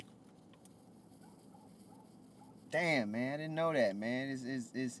Damn, man, I didn't know that, man.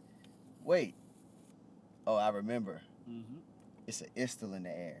 Wait. Oh, I remember. Mm-hmm. It's an istal in the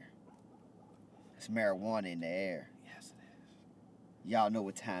air. It's marijuana in the air. Yes, it is. Y'all know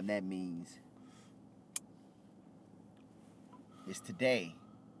what time that means. It's today,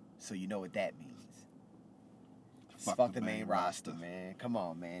 so you know what that means. Fuck the main roster, man. Come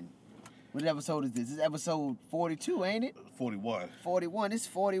on, man. What episode is this? This is episode 42, ain't it? 41. 41. It's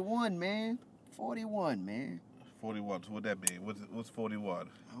 41, man. 41, man. 41. So what that mean? What's 41?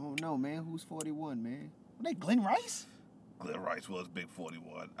 I don't know, man. Who's 41, man? Was that Glenn Rice? Glenn Rice was big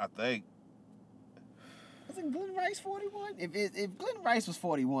 41, I think. Wasn't Glenn Rice 41? If Glenn Rice was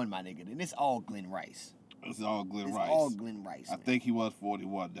 41, my nigga, then it's all Glenn Rice. It's all Glenn It's Rice. all Glenn Rice. I think he was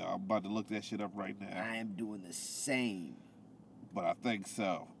 41 now. I'm about to look that shit up right now. I am doing the same. But I think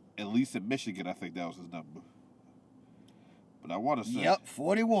so. At least in Michigan, I think that was his number. But I want to say... Yep,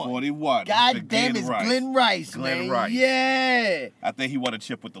 41. 41. God damn, it's Glenn Rice, Glenn man. Rice. Yeah. I think he won a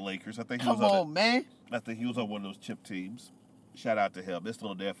chip with the Lakers. I think he Come was on, man. I think he was on one of those chip teams. Shout out to him. It's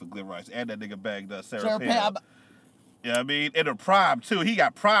still there for Glenn Rice. And that nigga bagged Sarah Palin. Yeah, I mean, in the prime, too. He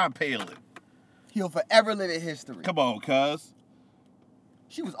got prime Palin. He'll forever live in history. Come on, cuz.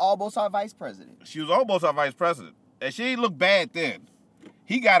 She was almost our vice president. She was almost our vice president. And she didn't look bad then.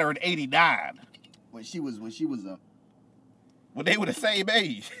 He got her in 89. When she was a... When they were the same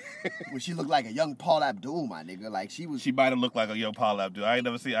age. When she looked like a young Paul Abdul, my nigga. Like, she was... She might have looked like a young Paul Abdul. I ain't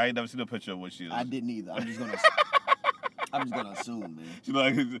never seen a picture of what she was. I didn't either. I'm just gonna assume, man. She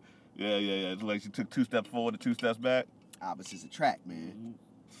like, yeah. It's like she took 2 steps forward and 2 steps back. Opposites attract, man.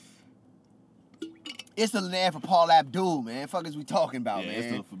 It's the land for Paul Abdul, man. Fuck is we talking about, Yeah,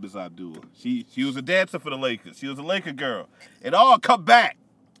 man? it's for Miss Abdul. She was a dancer for the Lakers. She was a Laker girl. It all come back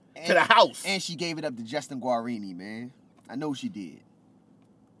to the house. And she gave it up to Justin Guarini, man. I know she did.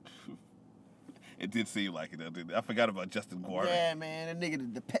 It did seem like it, though, didn't it? I forgot about Justin Guarini. Yeah, man. That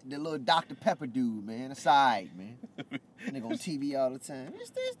nigga, the little Dr. Pepper dude, man. Aside, man. That nigga on TV all the time.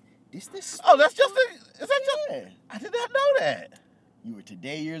 This. Oh, that's Justin? Is that Justin? Yeah. I did not know that. You were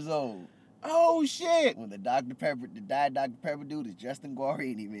today years old. Oh, shit. When the died Dr. Pepper dude is Justin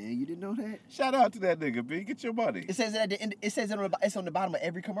Guarini, man. You didn't know that? Shout out to that nigga, B. Get your money. It says it at the end. It says it's on the bottom of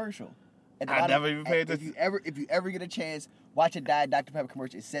every commercial. I never even paid attention. If you ever get a chance, watch a Diet Dr. Pepper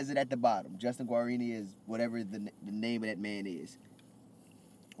commercial. It says it at the bottom. Justin Guarini is whatever the name of that man is.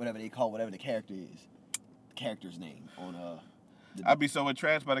 Whatever the character is. The character's name on I'd be so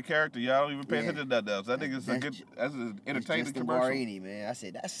entranced by the character, y'all don't even pay attention to nothing else. I think that's an entertaining Justin commercial. Guarini, man. I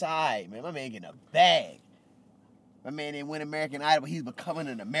said, that's side, man. My man getting a bag. My man didn't win American Idol, but he's becoming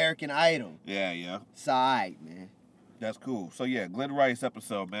an American Idol. Yeah. Side, man. That's cool. So, yeah, Glenn Rice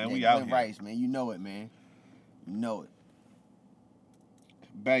episode, man. Yeah, We out Glenn here. Rice, man. You know it, man. You know it.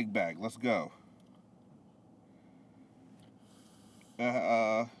 Bang. Let's go. You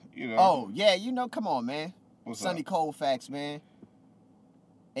know. Oh, yeah, come on, man. What's Sonny up? Colfax, man.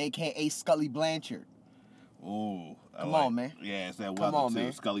 A.K.A. Scully Blanchard. Ooh. Come on, man. Yeah, it's that Come weather, on, too.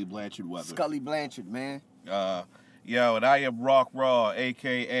 man. Scully Blanchard weather. Scully Blanchard, man. Yo, and I am Rock Raw,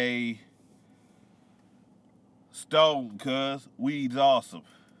 a.k.a. Stone, cuz. Weed's awesome.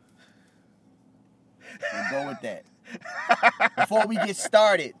 We'll go with that. Before we get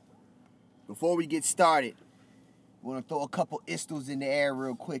started, I want to throw a couple istles in the air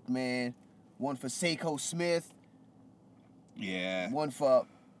real quick, man. One for Seiko Smith. Yeah. One for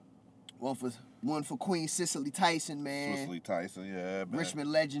Queen Cicely Tyson, man. Cicely Tyson, yeah, man.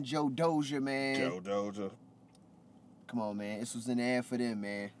 Richmond legend Joe Dozier, man. Joe Dozier. Come on, man. This was in the air for them,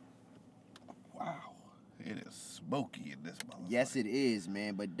 man. Wow. It is smoky in this motherfucker. Yes, it is,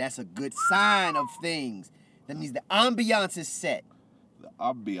 man. But that's a good sign of things. That means the ambiance is set. The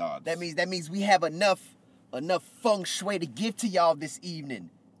ambiance. That means we have enough feng shui to give to y'all this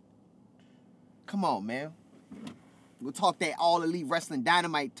evening. Come on, man. We'll talk that All Elite Wrestling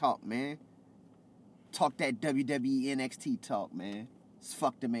Dynamite talk, man. Talk that WWE NXT talk, man. It's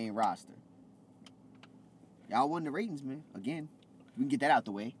fuck the main roster. Y'all won the ratings, man. Again, we can get that out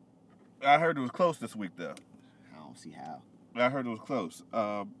the way. I heard it was close this week, though. I don't see how. I heard it was close.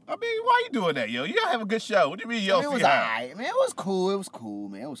 I mean, why you doing that, yo? You gotta have a good show. What do you mean you don't It see was how? alright, man. It was cool,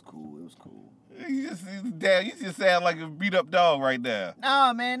 man. It was cool. You just sound like a beat up dog right now.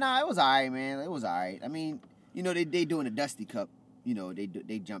 Nah, man. It was alright, man. It was alright. I mean, they doing the Dusty Cup.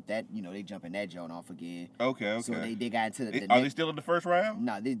 They jumped that. They jumping that joint off again. Okay. So they got into the Are they still in the first round?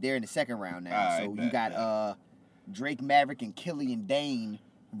 No, they're in the second round now. Alright, So bet, you got Drake Maverick and Killian Dane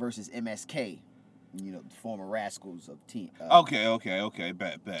versus MSK. The former Rascals of team. Okay.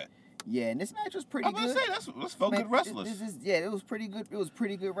 Bet. Yeah, and this match was pretty good. I was gonna say that's four good wrestlers. It was pretty good. It was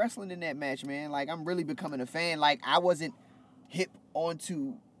pretty good wrestling in that match, man. Like I'm really becoming a fan. Like I wasn't hip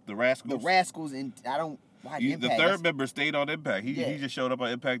onto the Rascals, and I don't watch Impact. The third member stayed on Impact. He just showed up on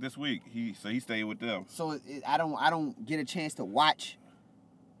Impact this week. He stayed with them. So I don't get a chance to watch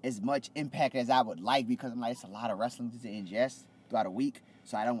as much Impact as I would like because I'm like it's a lot of wrestling to ingest throughout a week.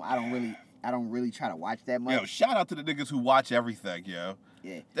 So I don't really try to watch that much. Yo, shout out to the niggas who watch everything, yo.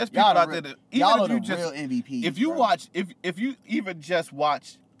 Yeah, there's people out there that y'all are the real MVPs. If you watch, if you even just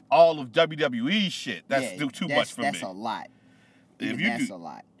watch all of WWE shit, that's too much for me. That's a lot. That's a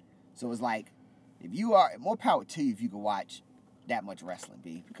lot. So it's like, if you are more power to you if you can watch that much wrestling,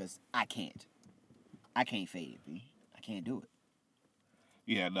 B. Because I can't. I can't fade it, B. I can't do it.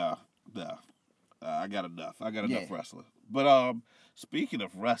 Yeah, no. I got enough. I got enough wrestling. But speaking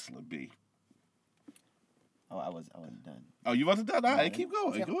of wrestling, B. Oh, I wasn't done. Oh, you wasn't done? All right, keep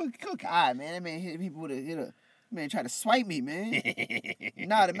going. Go on. All right, man. That man hit people with a man try to swipe me, man.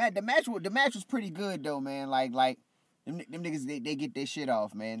 Nah, the match was pretty good though, man. Like them niggas they get their shit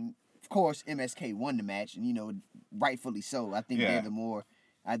off, man. Of course, MSK won the match, and rightfully so. I think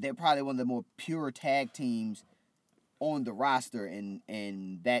they're probably one of the more pure tag teams on the roster,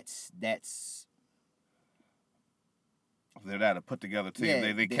 and that's. They're not a put together team.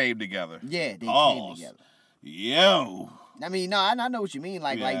 Yeah, they came together. Yeah, they came together. Yo. I mean, no, I know what you mean.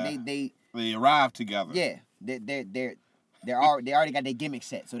 Like they arrived together. Yeah, they already got their gimmick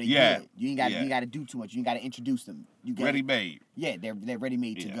set, so they good. You ain't got to do too much. You ain't got to introduce them. You ready made. Yeah, they're ready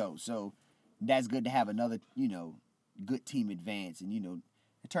made to go. So that's good to have another good team advance, and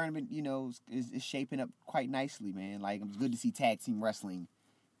the tournament is shaping up quite nicely, man. Like it's good to see tag team wrestling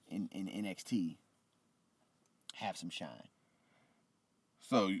in NXT have some shine.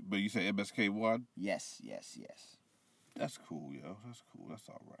 So, but you said MSK won? Yes. That's cool, yo. That's cool. That's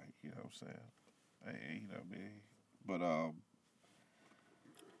all right. You know what I'm saying? Hey, But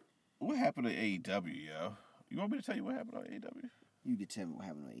what happened to AEW, yo? You want me to tell you what happened on AEW? You can tell me what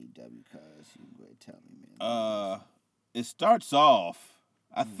happened on AEW, cuz you can go ahead and tell me, man. It starts off.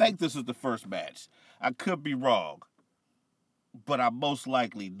 I think this is the first match. I could be wrong, but I'm most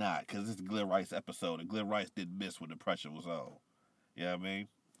likely not, because it's a Glenn Rice episode, and Glenn Rice didn't miss when the pressure was on. You know what I mean?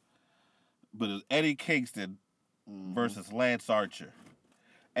 But it's Eddie Kingston versus Lance Archer.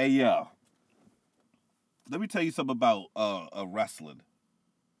 Hey, yo. Let me tell you something about wrestling.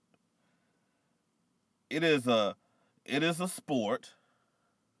 It is a sport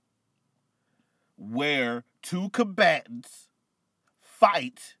where two combatants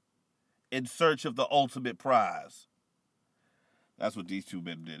fight in search of the ultimate prize. That's what these two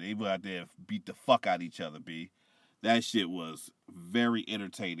men did. They went out there and beat the fuck out of each other, B. That shit was very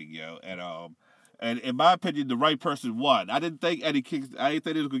entertaining, yo. And in my opinion, the right person won. I didn't think they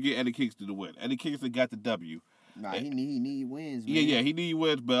was gonna get Eddie Kingston to win. Eddie Kingston got the W. Nah, he need wins, man. Yeah, he need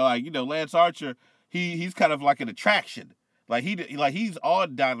wins, but Lance Archer, he's kind of like an attraction. He's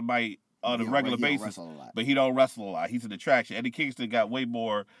on Dynamite on a regular basis, but he don't wrestle a lot. He's an attraction. Eddie Kingston got way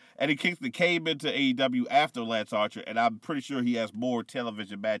more. Eddie Kingston came into AEW after Lance Archer, and I'm pretty sure he has more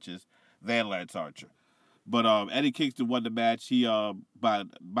television matches than Lance Archer. But Eddie Kingston won the match. He by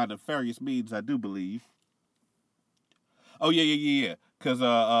nefarious means, I do believe. Oh yeah. Because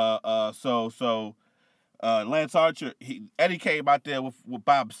Lance Archer, Eddie came out there with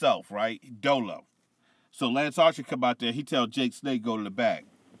by himself, right? Dolo. So Lance Archer come out there. He tell Jake Snake go to the back.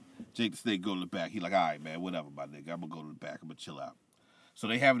 Jake the Snake go to the back. He like, all right, man, whatever, my nigga. I'm gonna go to the back. I'm gonna chill out. So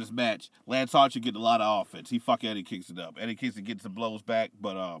they having this match. Lance Archer getting a lot of offense. He fuck Eddie Kingston up. Eddie Kingston getting some blows back,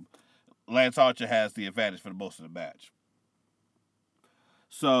 but Lance Archer has the advantage for the most of the match.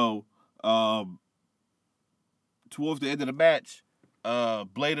 So, towards the end of the match,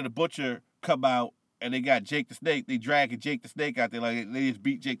 Blade and the Butcher come out, and they got Jake the Snake. They dragging Jake the Snake out there. Like, they just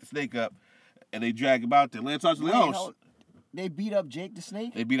beat Jake the Snake up, and they drag him out there. Lance Archer's like, they beat up Jake the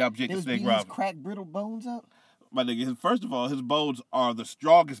Snake? They beat up Jake the Snake, Rob. They was beating his cracked, brittle bones up? My nigga, first of all, his bones are the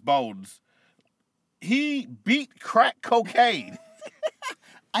strongest bones. He beat crack cocaine.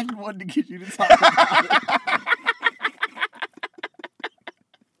 I just wanted to get you to talk about it.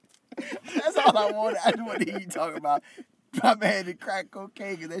 That's all I wanted. I just wanted to hear you talk about my man and crack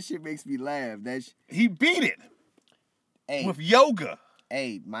cocaine, because that shit makes me laugh. He beat it with yoga.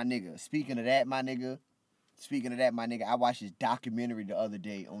 Hey, my nigga, speaking of that, my nigga, I watched this documentary the other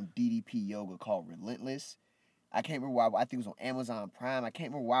day on DDP Yoga called Relentless. I can't remember why. I think it was on Amazon Prime. I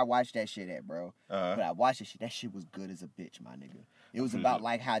can't remember where I watched that shit at, bro. But I watched that shit. That shit was good as a bitch, my nigga. It was about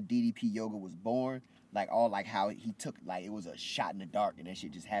like how DDP Yoga was born, how he took, it was a shot in the dark and that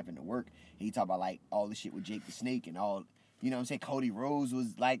shit just happened to work. And he talked about all the shit with Jake the Snake and all You know what I'm saying? Cody Rhodes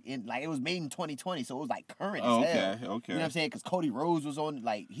was it was made in 2020, so it was like current as hell. Okay. You know what I'm saying? Because Cody Rhodes was on,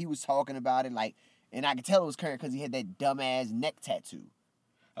 like, he was talking about it, like, and I could tell it was current because he had that dumbass neck tattoo.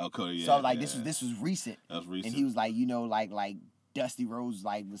 Oh, Cody, yeah. So like this was recent. That was recent. And he was like, you know, like Dusty Rhodes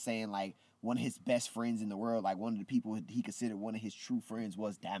was saying like one of his best friends in the world, like one of the people he considered one of his true friends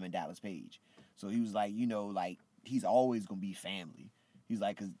was Diamond Dallas Page. So he was like, you know, like he's always gonna be family. He's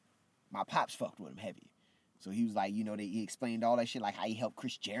like, cause my pops fucked with him heavy. So he was like, you know, he explained all that shit, like how he helped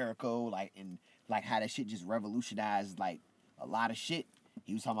Chris Jericho, like, and like how that shit just revolutionized like a lot of shit.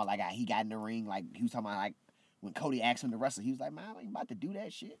 He was talking about like how he got in the ring, like he was talking about like when Cody asked him to wrestle, he was like, man, I ain't about to do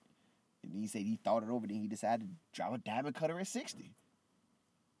that shit. And he said he thought it over, then he decided to drop a diamond cutter at 60.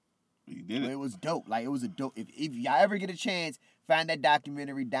 He did it. It was dope. Like, it was a dope. If y'all ever get a chance, find that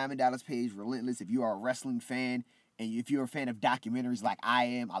documentary, Diamond Dallas Page, Relentless. If you are a wrestling fan, and if you're a fan of documentaries like I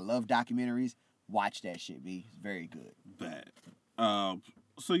am, I love documentaries, watch that shit, B. It's very good. Bad.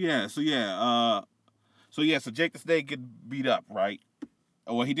 So Jake the Snake get beat up, right?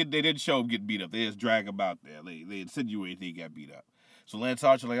 Well, they didn't show him getting beat up. They just drag him out there. They insinuated he got beat up. So Lance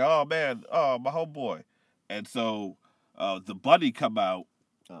Archer like, oh man, oh my homeboy. And so the Bunny come out.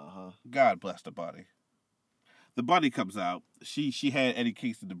 God bless the Bunny. The Bunny comes out. She had Eddie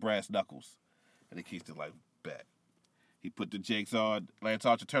Kingston the brass knuckles. Eddie Kingston like, bet. He put the Jakes on. Lance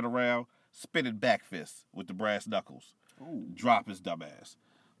Archer turn around, spinning back fist with the brass knuckles. Ooh. Drop his dumb ass.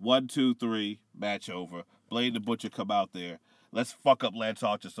 1, 2, 3, match over. Blade the Butcher come out there. Let's fuck up Lance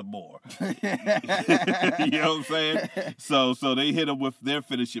Archer some more. You know what I'm saying? So they hit him with their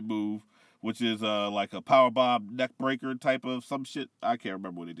finishing move, which is like a powerbomb neck breaker type of some shit. I can't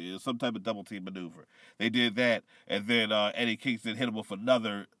remember what it is. Some type of double team maneuver. They did that, and then Eddie Kingston hit him with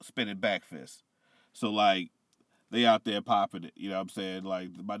another spinning back fist. So like they out there popping it. You know what I'm saying?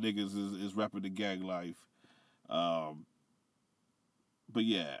 Like my niggas is repping the gang life. But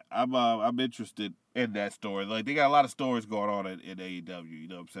yeah, I'm interested in that story. Like they got a lot of stories going on in AEW. You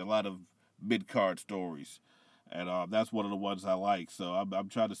know what I'm saying? A lot of mid card stories, and that's one of the ones I like. So I'm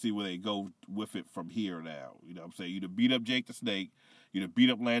trying to see where they go with it from here now. You know what I'm saying? You to beat up Jake the Snake, you to beat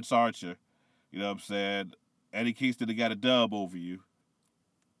up Lance Archer. You know what I'm saying? Eddie Kingston got a dub over you.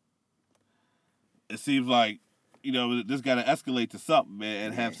 It seems like, you know, this got to escalate to something, man,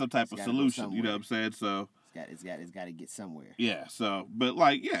 and have some type of solution. You know what I'm saying? So. It's got to get somewhere. Yeah, so, but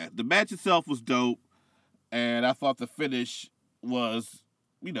like, yeah, the match itself was dope, and I thought the finish was,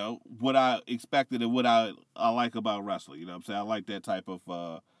 you know, what I expected and what I like about wrestling. You know what I'm saying? I like that type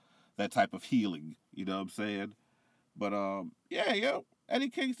of healing. You know what I'm saying? But yeah, Eddie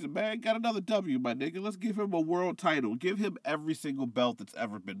Kingston, man, got another W, my nigga. Let's give him a world title. Give him every single belt that's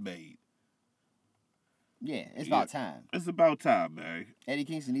ever been made. Yeah, it's about time. It's about time, man. Eddie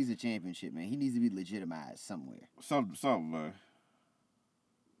Kingston needs a championship, man. He needs to be legitimized somewhere. Something, man.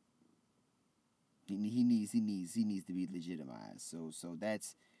 He needs to be legitimized. So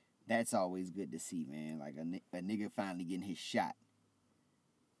that's always good to see, man. Like a nigga finally getting his shot.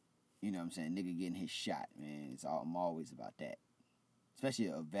 You know what I'm saying? Nigga getting his shot, man. I'm always about that. Especially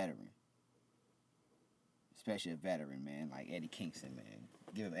a veteran. Man, like Eddie Kingston, man.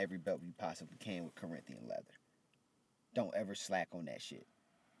 Give him every belt you possibly can with Corinthian leather. Don't ever slack on that shit.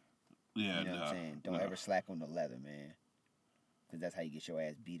 Yeah, you know what I'm saying? Don't ever slack on the leather, man. Because that's how you get your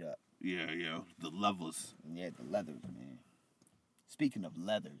ass beat up. Yeah, the levers. Yeah, the leathers, man. Speaking of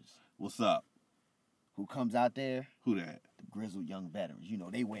leathers. What's up? Who comes out there? Who that? The grizzled young veterans. You know,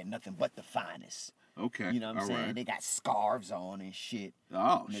 they wear nothing but the finest. Okay. You know what I'm saying? Right. They got scarves on and shit.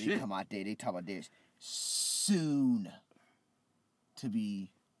 Oh, you know, shit. They come out there, they talk about this soon to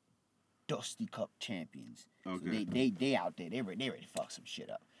be Dusty Cup champions. Okay. So they out there. They ready to fuck some shit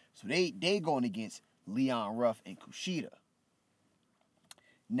up. So they going against Leon Ruff and Kushida.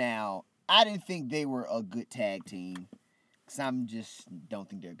 Now, I didn't think they were a good tag team. Because I just don't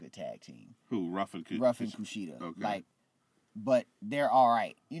think they're a good tag team. Who? Ruff and Kushida. Okay. But they're all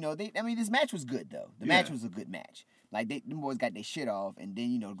right. You know, this match was good, though. The match was a good match. Like, them boys got their shit off. And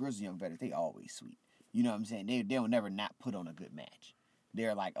then, you know, the Grizzly Young Veterans, they always sweet. You know what I'm saying? They'll never not put on a good match.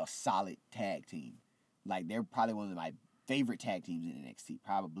 They're like a solid tag team. Like, they're probably one of my favorite tag teams in NXT.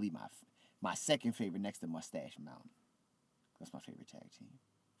 Probably my second favorite next to Mustache Mountain. That's my favorite tag team.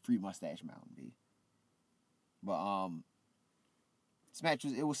 Free Mustache Mountain, B. But, this match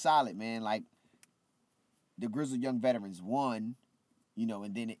was solid, man. Like, the Grizzled Young Veterans won, you know,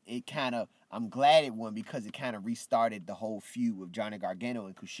 and then it kind of, I'm glad it won because it kind of restarted the whole feud with Johnny Gargano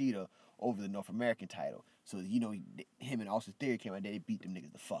and Kushida over the North American title. So, you know, him and Austin Theory came out there, they beat them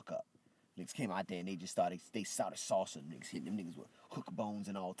niggas the fuck up. Niggas came out there and they started saucing niggas, hitting them niggas with hook bones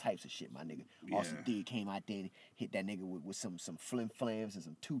and all types of shit, my nigga. Yeah. Austin Theory came out there and hit that nigga with some flim flams and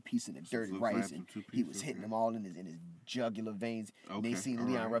some 2-piece and dirty rice, and he was hitting them all in his jugular veins. Okay. And they seen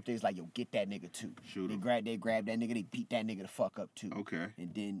Leon Ruff there, like, yo, get that nigga too. They grabbed that nigga, they beat that nigga the fuck up too. Okay.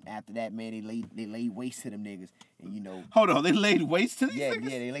 And then after that, man, they laid waste to them niggas, and you know. Hold on, they laid waste to these niggas?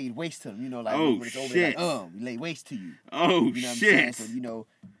 Yeah, they laid waste to them. You know, like when it's over shit. There, like, we laid waste to you. Oh, you know what shit. I'm saying? So, you know,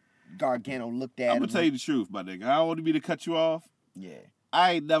 Gargano looked at him. I'm going to tell you the truth, my nigga. I don't want to cut you off. Yeah.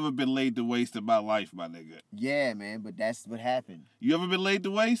 I ain't never been laid to waste in my life, my nigga. Yeah, man, but that's what happened. You ever been laid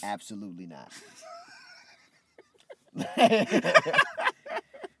to waste? Absolutely not.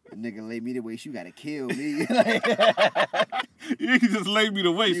 Nigga laid me to waste, you gotta kill me. You can just lay me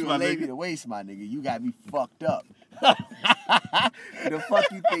to waste, my nigga. You lay me to waste, my nigga. You got me fucked up. The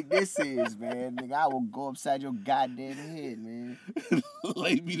fuck you think this is, man? Nigga, I will go upside your goddamn head, man.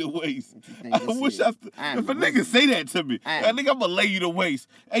 Lay me to waste. I wish if a nigga say that to me, I think I'm gonna lay you to waste.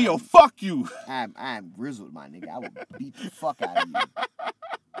 Hey, yo, fuck you. I'm grizzled, my nigga. I will beat the fuck out of you. What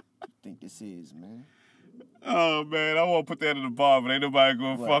you think this is, man? Oh, man, I won't put that in the bar, but ain't nobody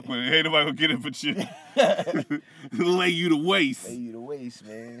gonna fuck with it. Ain't nobody gonna get it but you. Lay you to waste. Lay you to waste,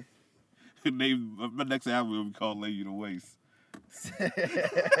 man. My next album will be called Lay You to Waste.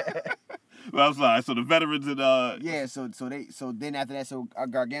 Well, I'm sorry. So the veterans and yeah. So then after that, so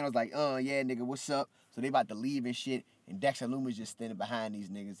Gargano's like, yeah, nigga, what's up? So they about to leave and shit, and Dexter Lumis just standing behind these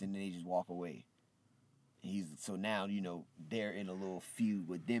niggas, and then they just walk away. And so now, you know, they're in a little feud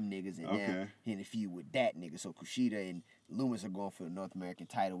with them niggas, and now he in a feud with that nigga. So Kushida and Lumis are going for the North American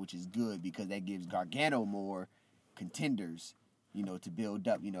title, which is good because that gives Gargano more contenders, you know, to build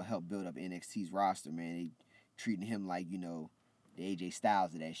up, you know, help build up NXT's roster, man. They treating him like, you know, the AJ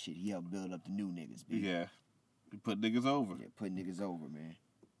Styles of that shit. He helped build up the new niggas, baby. Yeah. He put niggas over. Yeah, put niggas over, man.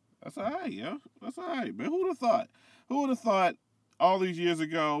 That's all right, yo. That's all right, man. Who would have thought? Who would have thought all these years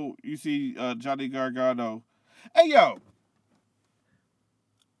ago you see Johnny Gargano? Hey, yo.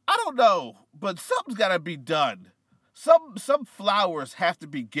 I don't know, but something's got to be done. Some flowers have to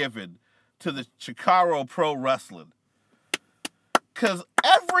be given to the Chikara Pro Wrestling. Because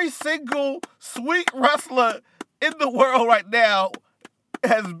every single sweet wrestler in the world right now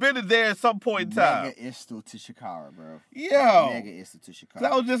has been there at some point in time. Mega Istal to Chikara, bro. Yo. Mega Istal to Chikara.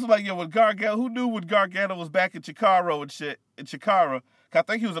 I was just like, yo, when Gargano, who knew when Gargano was back in Chikara and shit, in Chikara? I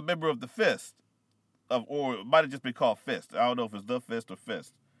think he was a member of the Fist. Or it might have just been called Fist. I don't know if it's the Fist or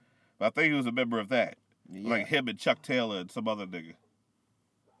Fist. But I think he was a member of that. Yeah. Like him and Chuck Taylor and some other nigga.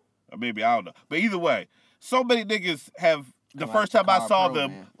 Or maybe, I don't know. But either way, so many niggas have... The first time I saw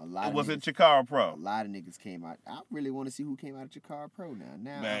them, it was in Chikara Pro. A lot of niggas came out. I really want to see who came out of Chikara Pro now.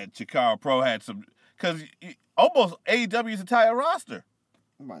 Man, Chikara Pro had some... Because almost AEW's entire roster.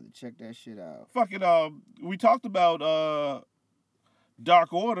 I'm about to check that shit out. Fucking, we talked about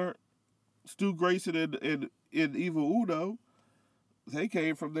Dark Order, Stu Grayson and Evil Uno. They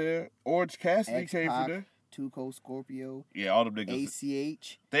came from there. Orange Cassidy came from there. Tuco Scorpio. Yeah, all them niggas.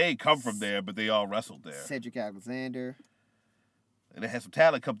 ACH. They ain't come from there, but they all wrestled there. Cedric Alexander. And they had some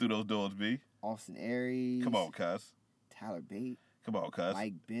talent come through those doors, B. Austin Aries. Come on, cuz. Tyler Bate. Come on, cuz.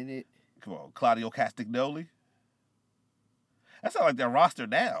 Mike Bennett. Come on, Claudio Castagnoli. That's not like their roster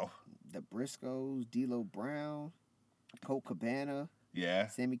now. The Briscoes, D'Lo Brown, Colt Cabana. Yeah.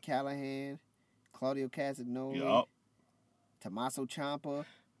 Sami Callihan, Claudio Castagnoli. Yup. Tommaso Ciampa,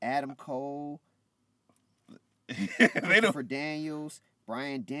 Adam Cole. They Christopher Daniels,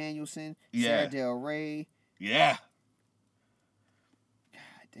 Bryan Danielson, Sarah Del Rey. Yeah.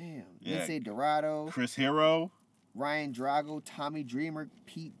 Damn. Lince Dorado. Chris Hero. Ryan Drago, Tommy Dreamer,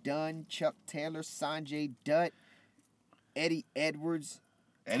 Pete Dunne, Chuck Taylor, Sanjay Dutt, Eddie Edwards.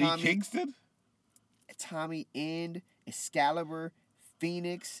 Eddie Kingston. Tommy End, Excalibur,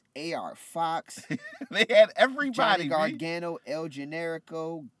 Phoenix, A.R. Fox. They had everybody. Johnny Gargano, El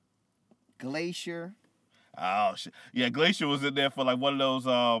Generico, Glacier. Oh, shit. Yeah, Glacier was in there for like one of those,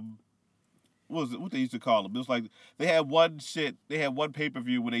 what they used to call them? It was like they had one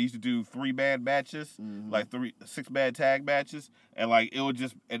pay-per-view where they used to do 3-man matches, like 6-man tag matches, and like it would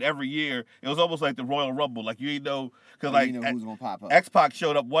just, and every year it was almost like the Royal Rumble, like you didn't know, because like you know who's gonna pop up. X-Pac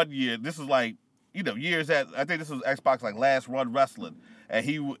showed up one year. This is like, you know, years at, I think this was X-Pac's like last run wrestling, and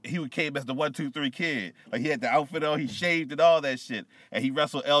he came as the 1, 2, 3 kid, like he had the outfit on, he shaved and all that shit, and he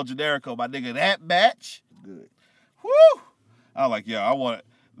wrestled El Generico, my nigga. That match, good. Woo! I was like, yo, I want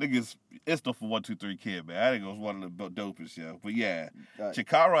niggas. It's the for 1, 2, 3 kid, man. I think it was one of the dopest, yo. But yeah,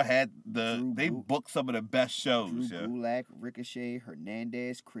 Chikara had they booked some of the best shows, Drew Gulak, Ricochet,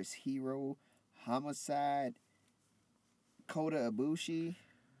 Hernandez, Chris Hero, Homicide, Kota Ibushi.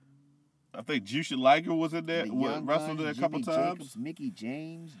 I think Jushin Liger was in there, wrestled there a couple times. Jacobs, Mickey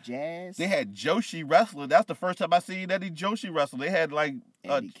James, Jazz. They had Joshi wrestling. That's the first time I seen Eddie Joshi wrestle. They had like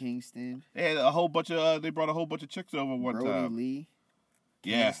Eddie Kingston. They had a whole bunch of. They brought a whole bunch of chicks over one Brody time. Lee.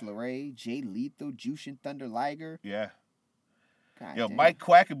 Yeah. Candice LeRae, Jay Lethal, Jushin Thunder Liger. Yeah. God Yo, damn. Mike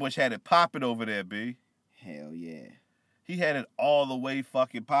Quackenbush had it popping over there, B. Hell yeah. He had it all the way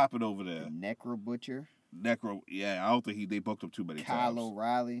fucking popping over there. The Necro Butcher. Necro, yeah, I don't think they booked him too many Kyle times.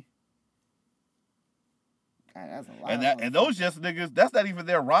 O'Reilly. God, that's a lot. And those just niggas, that's not even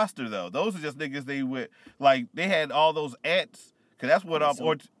their roster though. Those are just niggas they would like. They had all those ants, cause that's what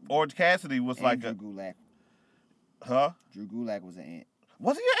Orange Cassidy was and like. Drew Gulak. Huh? Drew Gulak was an ant.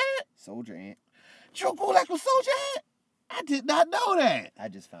 Was he an ant? Soldier ant. Drew Gulak was Soldier ant? I did not know that. I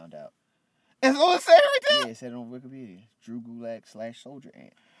just found out. It's all it said right there? Yeah, it said it on Wikipedia. Drew Gulak / Soldier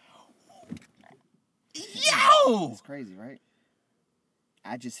ant. Yo! It's crazy, right?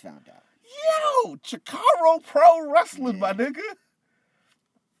 I just found out. Yo! Chikaro Pro Wrestling, my nigga.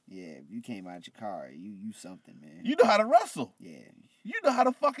 Yeah, if you came out of Chikara, you something, man. You know how to wrestle. Yeah. You know how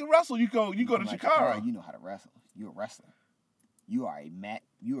to fucking wrestle. You go to Chikara. You know how to wrestle. You're a wrestler. You are a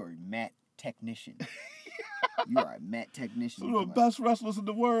mat technician. You are a mat technician. Some of the best wrestlers in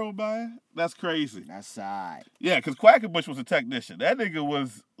the world, man. That's crazy. That's side. Yeah, because Quackenbush was a technician. That nigga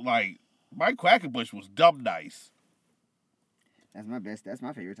was like, Mike Quackenbush was dumb nice. That's my best. That's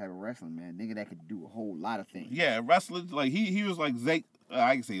my favorite type of wrestling, man. Nigga that could do a whole lot of things. Yeah, wrestling, like he was like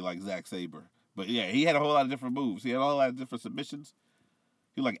I can say like Zack Sabre. But yeah, he had a whole lot of different moves. He had a whole lot of different submissions.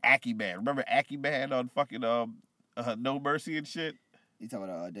 He was like Aki Man. Remember Aki Man on fucking No Mercy and shit? You talking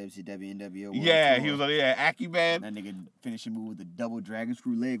about WCW, NWO? Yeah, he was on Aki Man. That nigga finishing move with the double dragon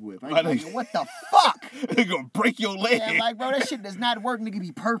screw leg whip. I'm Right. like, what the fuck? He gonna break your leg. Yeah, I'm like, bro, that shit does not work. Nigga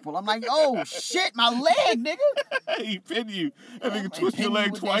be purple. I'm like, oh shit, my leg, nigga. He pin you. That Yeah, nigga twist pin your you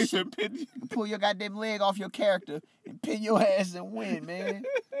leg with that twice shit. and pin you. Pull your goddamn leg off your character and pin your ass and win, man.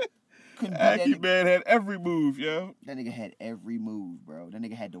 Couldn't beat Aki that nigga. Man had every move, yo. That nigga had every move, bro. That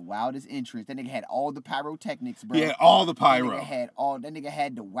nigga had the wildest entrance. That nigga had all the pyrotechnics, bro. He had all the That pyro. nigga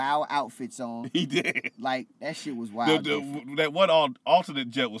had the wild outfits on. He did. Like that shit was wild. That one alternate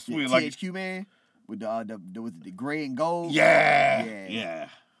jet was sweet. The Like THQ man with the gray and gold. yeah.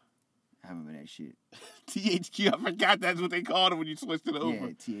 I remember that shit. THQ. I forgot that's what they called it when you switched it over.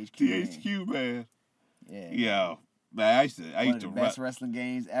 Yeah, THQ. THQ man. Yeah. Yo, man, I used to One of the best wrestling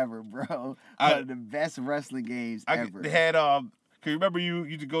games ever, bro. One of the best wrestling games ever. They had can you remember you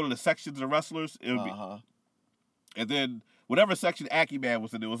used to go to the sections of wrestlers? It would be, and then whatever section Aki Man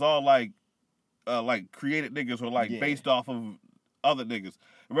was in, it was all like created niggas or like based off of other niggas.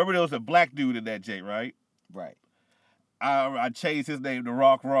 Remember there was a black dude in that J, right? Right. I changed his name to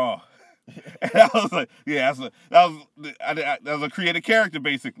Rock Raw. And I was like, yeah, that was a created character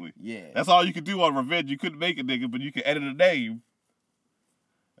basically. Yeah. That's all you could do on Revenge. You couldn't make a nigga, but you could edit a name.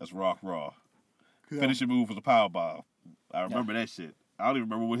 That's Rock Raw. Finishing move was a powerbomb. I remember that shit. I don't even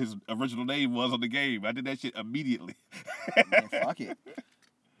remember what his original name was on the game. I did that shit immediately. Man, fuck it.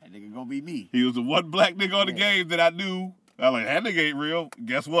 That nigga gonna be me. He was the one black nigga on the game that I knew. I was like, that nigga ain't real.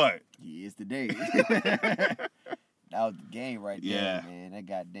 Guess what? He is today. That was the game right there, man. That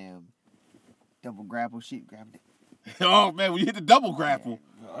goddamn double grapple shit. Grab it. Oh, man, when you hit the double grapple.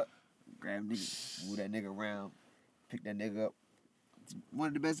 Grab nigga, move that nigga around, pick that nigga up. It's one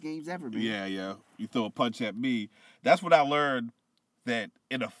of the best games ever, man. Yeah. You throw a punch at me. That's what I learned, that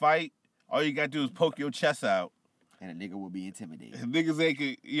in a fight, all you got to do is poke your chest out. And a nigga will be intimidated. Niggas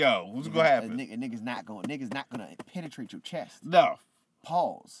ain't what's gonna happen? Niggas not gonna penetrate your chest. No.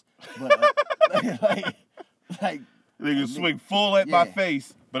 Pause. But like Niggas swing full at my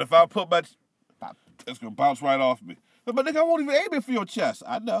face, but if I put my, it's gonna bounce right off me. But nigga, I won't even aim it for your chest.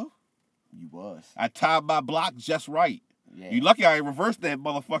 I know. You was. I timed my block just right. Yeah. You lucky I reversed that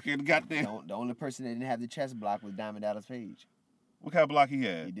motherfucker and got there. The only person that didn't have the chest block was Diamond Dallas Page. What kind of block he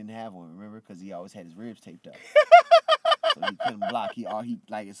had? He didn't have one, remember? Because he always had his ribs taped up. So he couldn't block. He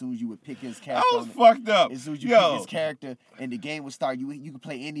like as soon as you would pick his character. I was fucked up. As soon as you pick his character and the game would start, you could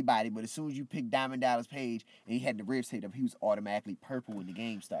play anybody, but as soon as you pick Diamond Dallas Page and he had the ribs taped up, he was automatically purple when the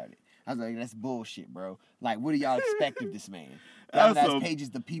game started. I was like, that's bullshit, bro. Like, what do y'all expect of this man? Diamond Dallas Page is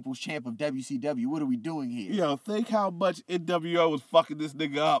the people's champ of WCW. What are we doing here? Yo, think how much NWO was fucking this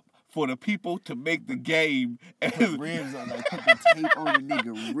nigga up for the people to make the game. Put ribs on, like, put the tape on the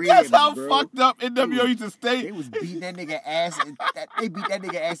nigga ribs. That's how bro. fucked up NWO used to stay. They was beating that nigga ass. They beat that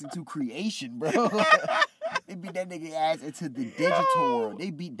nigga ass into creation, bro. They beat that nigga ass into the digital world. They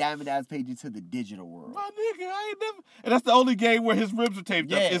beat Diamond Dallas Page into the digital world. My nigga, I ain't never. And that's the only game where his ribs are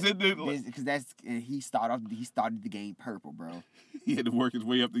taped up. Is it? Because he started the game purple, bro. He had to work his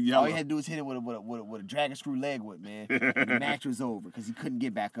way up the yellow. All he had to do was hit him with a dragon screw leg whip, man. And the match was over because he couldn't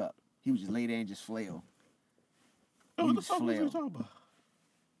get back up. He would just lay there and just flail. What the fuck was we talking about?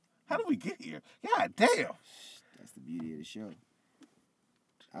 How did we get here? God damn. That's the beauty of the show.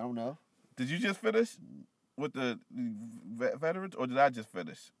 I don't know. Did you just finish with the veterans, or did I just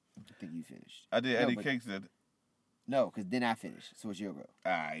finish? I think you finished. I did Eddie Kingston. No, because then I finished. So it's your go.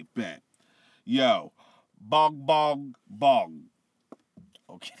 I bet. Yo, bong, bong, bong.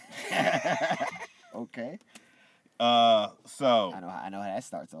 Okay. Okay. So I know how that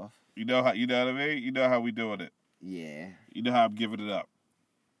starts off. You know what I mean? You know how we doing it. Yeah. You know how I'm giving it up.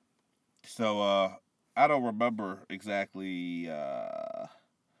 So I don't remember exactly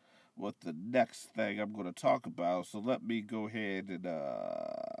what the next thing I'm going to talk about. So let me go ahead and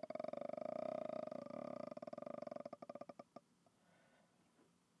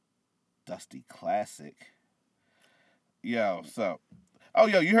Dusty Classic. Yo, so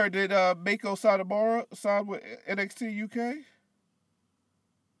you heard that Mako Satomura signed with NXT UK?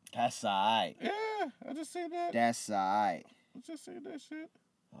 That's alright. Yeah, I just seen that. That's alright. I just seen that shit.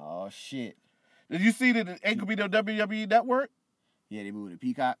 Oh shit. Did you see that it ain't gonna be no WWE Network? Yeah, they moved to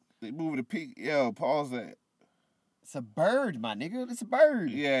Peacock. They moved to Peacock. Yo, pause that. It's a bird, my nigga. It's a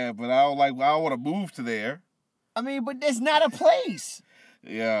bird. Yeah, but I don't want to move to there. I mean, but that's not a place.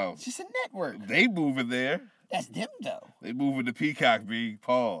 Yo. It's just a network. They moving there. That's them though. They moving to Peacock, B.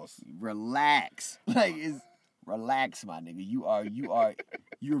 Pause. Relax. Relax, my nigga.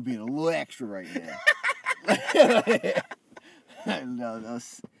 You're being a little extra right now. No.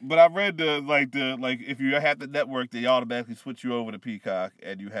 But I read if you have the network, they automatically switch you over to Peacock,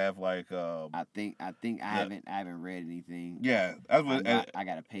 and you have I think I haven't read anything. Yeah, that's what I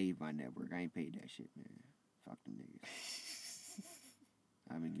gotta pay my network. I ain't paid that shit, man. Fuck them niggas.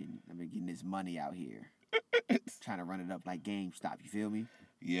 I've been getting this money out here, trying to run it up like GameStop. You feel me?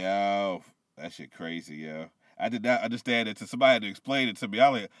 Yo, that shit crazy, yo. I did not understand it until somebody had to explain it to me. I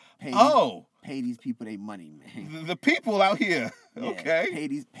was like, pay these people their money, man. The people out here, yeah, okay?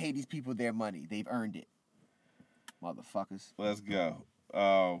 Pay these people their money. They've earned it, motherfuckers. Let's go.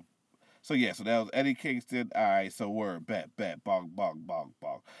 So that was Eddie Kingston. All right, so word, bet, bong, bong, bong,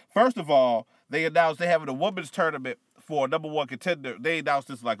 bong. First of all, they announced they're having a women's tournament for number one contender. They announced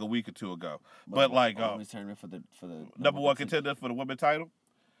this like a week or two ago. But women's tournament for the number one contender for the women's title.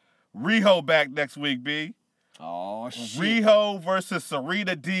 Riho back next week, B. Oh shit. Riho versus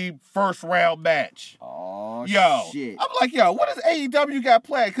Serena Deeb first round match. Oh shit. I'm like, what does AEW got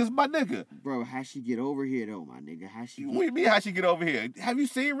planned? Cause my nigga. Bro, how she get over here though, my nigga? How she get over here? Have you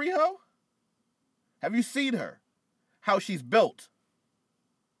seen Riho? Have you seen her? How she's built?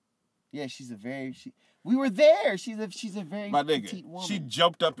 Yeah, we were there. She's a very my nigga, petite woman. She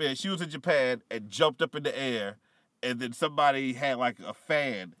jumped up in. She was in Japan and jumped up in the air, and then somebody had like a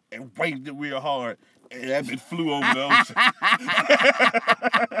fan and waved it real hard, and that bitch flew over the ocean.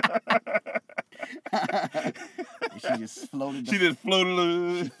 She just floated. She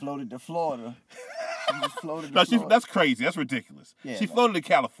floated. She floated to Florida. She just floated. That's crazy. That's ridiculous. Yeah, she floated to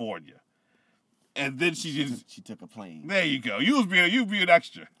California. And then she took a plane. There you go. You be an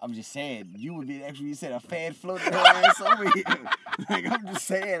extra. I'm just saying, you would be an extra. You said a fan floated her ass over here. I'm just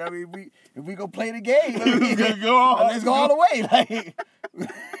saying. I mean, if we go play the game, let's go all the way.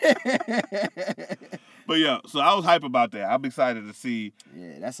 But yeah, so I was hype about that. I'm excited to see.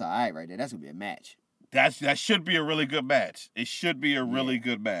 Yeah, that's all right there. That's gonna be a match. That should be a really good match. It should be a really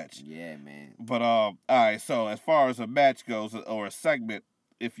good match. Yeah, man. But all right. So as far as a match goes, or a segment,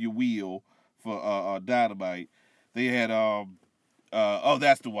 if you will, for Dynamite, they had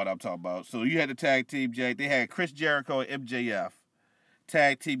that's the one I'm talking about. So you had the tag team, Jay. They had Chris Jericho and MJF,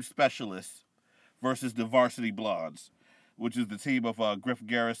 tag team specialists, versus the Varsity Blondes, which is the team of Griff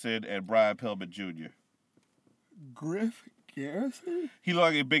Garrison and Brian Pillman Jr. Griff Garrison? He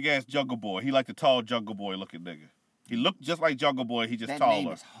looked like a big ass Jungle Boy. He like the tall Jungle Boy looking nigga. He looked just like Jungle Boy. He just taller. That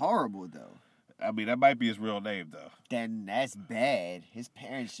name is horrible though. I mean, that might be his real name though. Then that's bad. His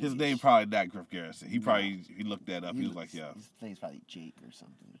parents. His name probably not Griff Garrison. He looked that up. He was like, yo. His name's probably Jake or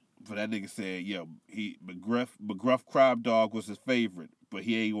something. But that nigga said, yo, McGruff Crab Dog was his favorite, but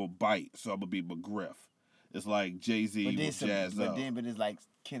he ain't gonna bite, so I'm gonna be McGriff. It's like Jay-Z with Jazz But it's like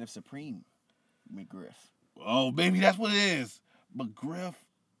Kenneth Supreme McGriff. Oh, maybe that's what it is. McGriff.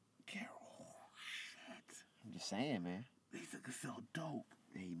 Carol. I'm just saying, man. These niggas sell dope.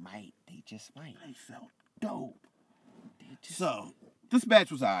 They might. They just might. They sell dope. This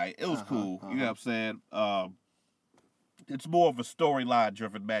match was alright. It was cool. You know what I'm saying? It's more of a storyline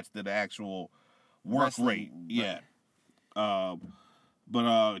driven match than the actual work rate. Yeah.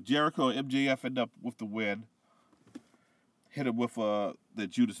 But Jericho and MJF end up with the win. Hit him with the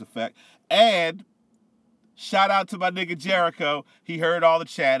Judas effect. And shout out to my nigga Jericho. He heard all the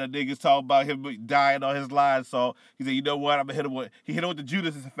chatter. Niggas talking about him dying on his line salt. He said, you know what? I'm going to hit him with... He hit him with the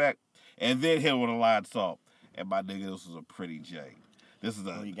Judas effect and then hit him with a line salt. And my nigga, this was a pretty J. This is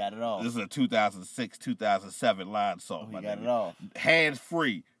you got it all. This is a 2006, 2007 line salt. You got it all. Hands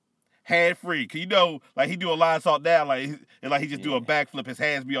free. Hand free. Cause you know, like he do a line salt now, like he just do a backflip. His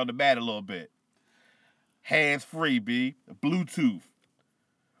hands be on the mat a little bit. Hands free, B. Bluetooth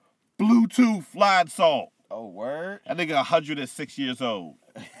line salt. Oh, word? That nigga 106 years old.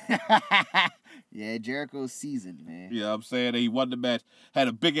 Yeah, Jericho's seasoned, man. You know what I'm saying? He won the match. Had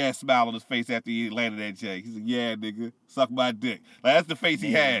a big-ass smile on his face after he landed that J. He said, yeah, nigga, suck my dick. Like, that's the face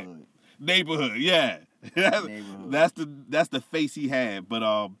he had. Neighborhood, yeah. That's the face he had.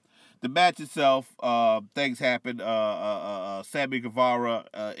 But the match itself, things happened. Sammy Guevara,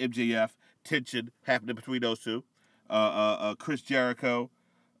 MJF, tension happening between those two. Chris Jericho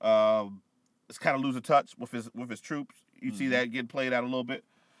is kind of losing touch with his troops. You see that getting played out a little bit.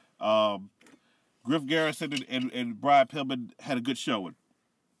 Griff Garrison and Brian Pillman had a good showing.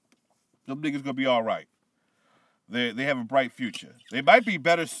 Them niggas gonna be all right. They have a bright future. They might be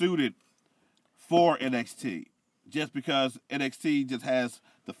better suited for NXT, just because NXT just has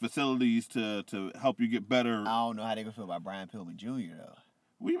the facilities to help you get better. I don't know how they gonna feel about Brian Pillman Jr. though.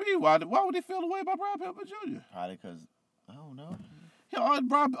 What do you mean? Why would they feel the way about Brian Pillman Jr.? Probably because I don't know. Yeah, all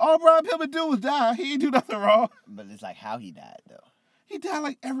Brian Pillman do was die. He ain't do nothing wrong. But it's like how he died though. He died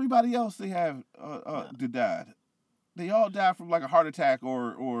like everybody else they have died. They all died from like a heart attack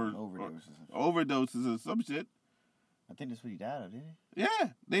or overdoses or some shit. I think that's what he died of, didn't he? Yeah,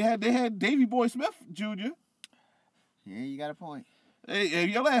 they had Davey Boy Smith Jr. Yeah, you got a point. Hey,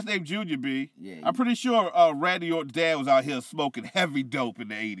 your last name Junior, B. Yeah. I'm pretty sure Randy Orton's dad was out here smoking heavy dope in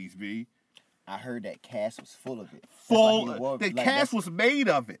the 80s, B. I heard that cast was full of it. The cast was made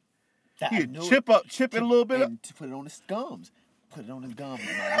of it. He'd chip it a little bit. And to put it on his gums. Put it on his gums,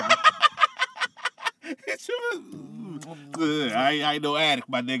 I ain't no addict,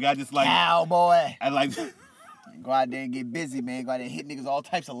 my nigga. I just like cowboy. I like go out there and get busy, man. Go out there and hit niggas all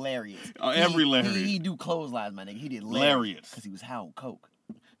types of lariats. Every lariat. He do clotheslines, my nigga. He did lariats because he was high on coke.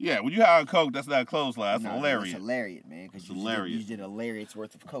 Yeah, when you high on coke, that's not a clothesline. That's a lariat. It's a lariat, man. Because you did a lariat's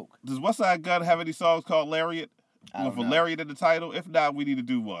worth of coke. Does Westside Gunn have any songs called Lariat? With a lariat in the title? If not, we need to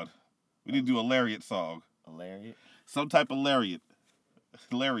do one. We need to do a lariat song. A lariat? Some type of lariat.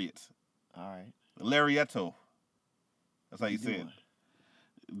 Lariat. All right. Lariato. That's how you say it.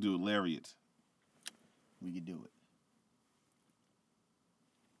 Do a lariat. We could do it.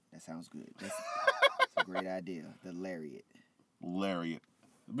 That sounds good. That's a great idea. The lariat. Lariat.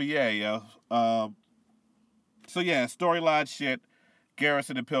 But yeah, yo. So yeah, storyline shit.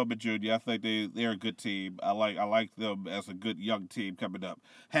 Garrison and Pillman Jr. I think they're a good team. I like them as a good young team coming up.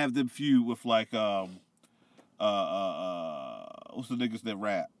 Have them feud with like what's the niggas that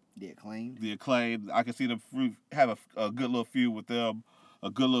rap? The Acclaimed. The Acclaimed. I can see them have a good little feud with them. A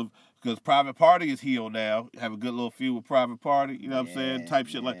good little, because Private Party is heel now. Have a good little feud with Private Party. You know what I'm saying? Type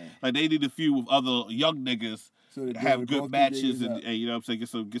shit like they need to feud with other young niggas. So have good matches and you know what I'm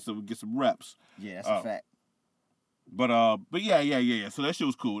saying, get some reps. Yeah, that's a fact. But yeah. So that shit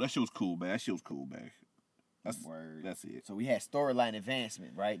was cool. That shit was cool, man. That's it. So we had storyline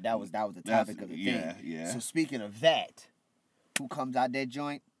advancement, right? That was the topic of the thing. Yeah. So speaking of that, who comes out that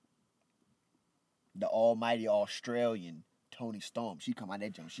joint? The almighty Australian Toni Storm. She come out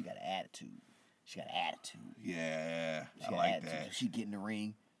that joint. She got an attitude. Yeah, I like that. She get in the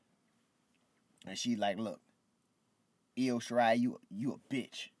ring, and she like, look, Io Shirai, you a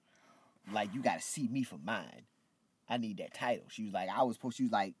bitch. Like, you gotta see me for mine. I need that title. She was like, I was supposed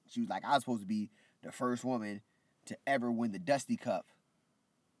to be the first woman to ever win the Dusty Cup.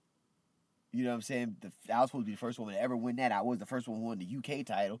 You know what I'm saying? I was supposed to be the first woman to ever win that. I was the first one who won the UK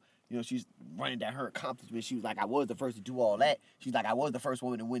title. You know, she's running down her accomplishments. She was like, I was the first to do all that. She's like, I was the first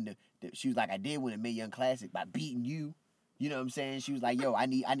woman to win she was like, I did win the Mae Young Classic by beating you. You know what I'm saying? She was like, yo, I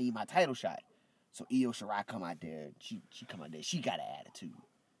need my title shot. So Io Shirai come out there. She come out there. She got an attitude.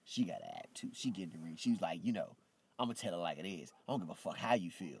 She get in the ring. She was like, you know, I'm going to tell her like it is. I don't give a fuck how you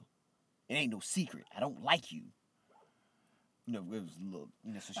feel. It ain't no secret. I don't like you. You know, it was a little,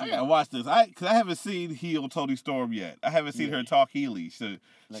 you know, so I gotta watch this. Because I haven't seen heel Toni Storm yet. I haven't seen her talk Healy. So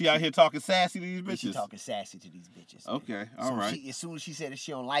she out here talking sassy to these bitches. She talking sassy to these bitches. Okay, all right. As soon as she said that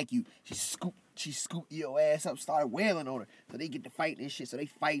she don't like you, she scooped she scooped Io ass up, started wailing on her. So they get to fighting and shit. So they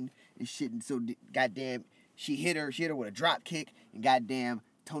fighting and shit. And so goddamn, she hit her with a drop kick, and goddamn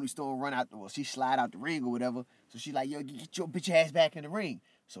Toni Storm run out. Well, she slide out the ring or whatever. So she like, yo, get your bitch ass back in the ring.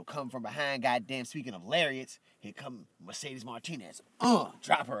 So come from behind, goddamn. Speaking of lariats, here come Mercedes Martinez.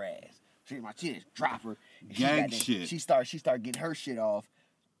 Drop her ass. Mercedes Martinez drop her. Gang shit. She start getting her shit off.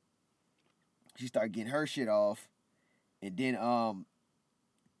 And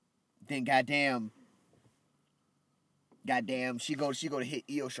then goddamn, she go to hit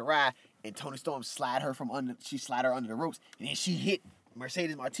Io Shirai, and Toni Storm slide her under the ropes, and then she hit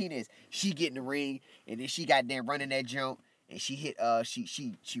Mercedes Martinez. She get in the ring, and then she goddamn running that jump, and she hit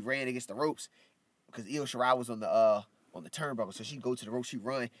she ran against the ropes because Io Shirai was on the turnbuckle, so she go to the ropes, she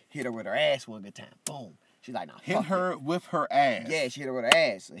run, hit her with her ass one good time, boom. She's like, nah, hit her with her ass. Yeah, she hit her with her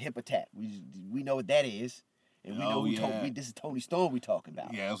ass, a hip attack. We know what that is. And we know this is Toni Storm we talking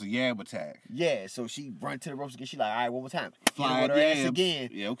about. Yeah, it was a yam attack. Yeah, so she run to the ropes again. She like, all right, one more time. Flying hit her with her ass again.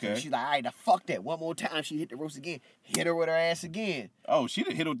 Yeah, okay. So she like, all right, now fuck that. One more time. She hit the ropes again. Hit her with her ass again. Oh, she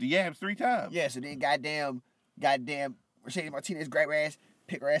done hit her with the yams 3 times. Yeah, so then goddamn Mercedes Martinez grab her ass,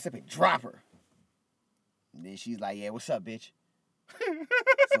 pick her ass up, and drop her. And then she's like, yeah, what's up, bitch?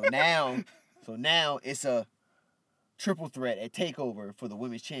 So now it's a triple threat at TakeOver for the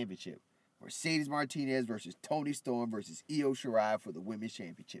Women's Championship. Mercedes Martinez versus Toni Storm versus Io Shirai for the Women's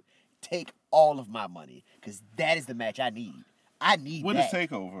Championship. Take all of my money, because that is the match I need. When is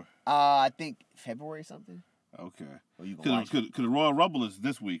TakeOver? I think February something. Okay. Or you can watch the Royal Rumble is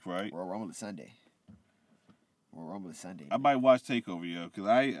this week, right? Royal Rumble is Sunday. I might watch TakeOver, yo, because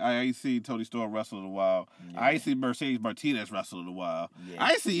I ain't seen Toni Storm wrestle in a while. Yeah. I ain't seen Mercedes Martinez wrestle in a while. Yeah.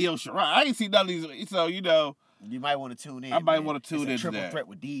 I ain't seen Io Shirai. I ain't seen none of these. So, you know. You might want to tune in. I might want to tune in. It's a triple threat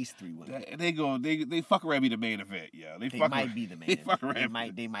with these 3 women. They fuck around be the main event, yeah. They might be the main event.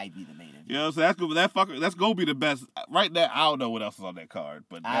 They might be the main event. You know, so that's gonna be the best. Right now, I don't know what else is on that card,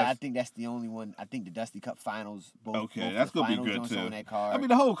 but I think that's the only one. I think the Dusty Cup Finals. Both that's gonna be good too. On that card. I mean,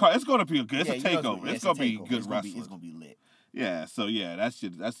 the whole card. It's gonna be good. It's a takeover. It's gonna be good wrestling. It's gonna be lit. Yeah. So yeah,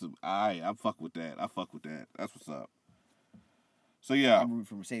 I fuck with that. That's what's up. So yeah, I'm rooting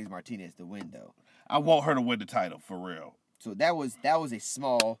for Mercedes Martinez to win though. I want her to win the title for real. So that was a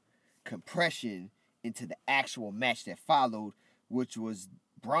small compression into the actual match that followed, which was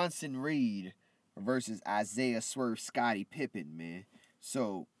Bronson Reed versus Isaiah Swerve Scottie Pippen, man.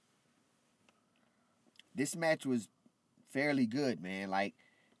 So this match was fairly good, man. Like,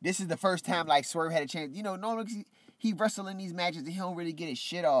 this is the first time like Swerve had a chance. You know, normally he wrestle in these matches and he don't really get his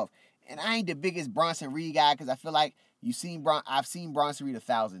shit off. And I ain't the biggest Bronson Reed guy because I feel like I've seen Bronson Reed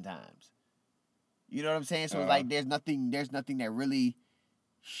 1,000 times. You know what I'm saying? So it's like there's nothing that really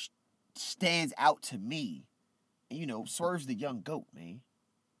stands out to me. And, you know, Swerve's the young GOAT, man.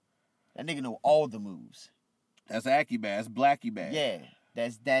 That nigga know all the moves. That's Aki man. That's Blackie man. Yeah,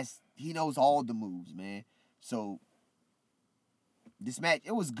 that's he knows all the moves, man. So this match,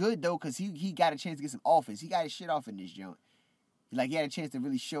 it was good though, cause he got a chance to get some offense. He got his shit off in this joint. Like, he had a chance to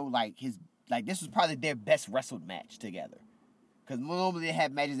really show this was probably their best wrestled match together. Because normally they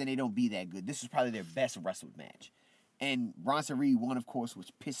have matches and they don't be that good. This was probably their best wrestled match. And Bronson Reed won, of course,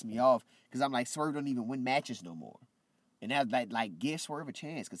 which pissed me off. Because I'm like, Swerve don't even win matches no more. And that's like give Swerve a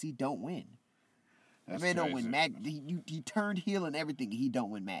chance, because he don't win. That man don't win matches. He turned heel and everything, he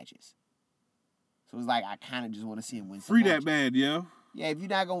don't win matches. So it's like, I kind of just want to see him win some matches. That man, yo. Yeah, if you're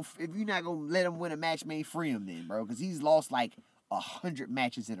not gonna let him win a match, man, free him then, bro. Because he's lost like 100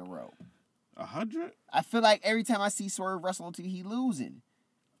 matches in a row. 100? I feel like every time I see Swerve wrestle on TV, he losing.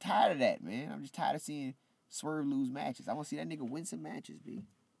 I'm tired of that, man. I'm just tired of seeing Swerve lose matches. I want to see that nigga win some matches, B.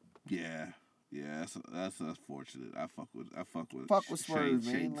 Yeah, that's unfortunate. I fuck with Swerve,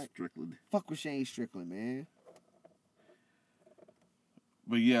 Shane man. Strickland. Fuck with Shane Strickland, man.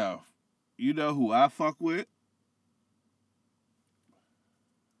 But yeah, you know who I fuck with?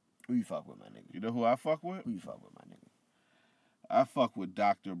 Who you fuck with, my nigga? You know who I fuck with? Who you fuck with, my nigga? I fuck with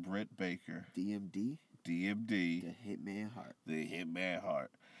Dr. Britt Baker. DMD. The Hitman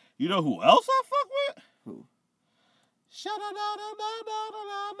Hart. You know who else I fuck with? Who? She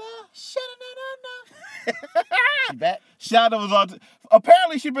back? Shada was on.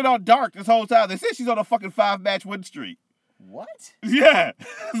 Apparently, she been on Dark this whole time. They said she's on a fucking 5-match win streak. What? Yeah.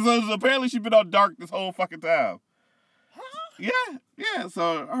 So apparently, she been on Dark this whole fucking time. Huh? Yeah.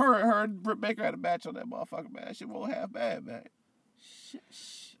 So her and Britt Baker had a match on that motherfucker, man. She won't half bad, man.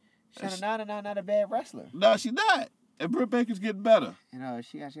 Shada not a bad wrestler. No, she not. And Britt Baker's getting better. You know,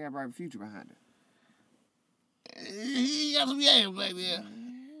 she got a bright future behind her. He got some yams back there.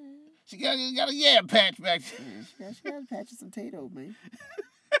 She got a yam patch back there. Yeah, she got a patch of some potato, man.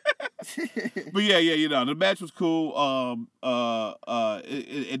 But yeah, you know, the match was cool.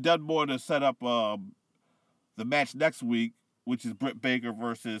 It done more to set up the match next week, which is Britt Baker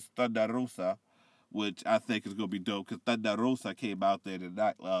versus Thunder Rosa, which I think is gonna be dope because Thunder Rosa came out there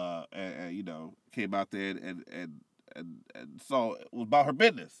and you know, came out there and saw it was about her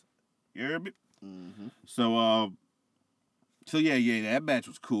business. You hear me? Mm-hmm. So yeah, that match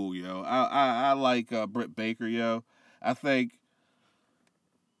was cool, yo. I like Britt Baker, yo. I think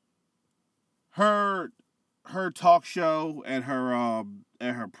her talk show and her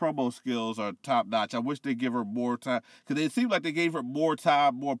promo skills are top notch. I wish they give her more time because it seemed like they gave her more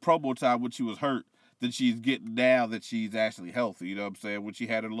promo time when she was hurt than she's getting now that she's actually healthy. You know what I'm saying? When she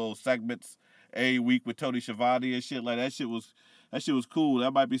had her little segments a week with Tony Schiavone and shit like that shit was cool.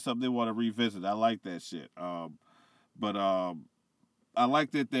 That might be something they want to revisit. I like that shit. But I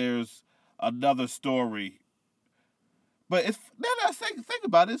like that there's another story. But it's now that I think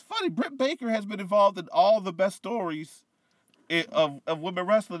about it, it's funny. Britt Baker has been involved in all the best stories of women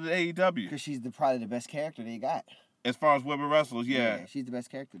wrestling in AEW. Because she's probably the best character they got. As far as women wrestlers, yeah. She's the best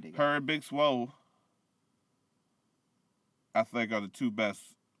character they got. Her and Big Swole, I think, are the two best.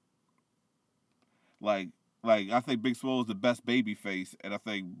 Like I think Big Swole is the best baby face, and I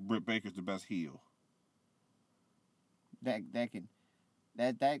think Britt Baker's the best heel. I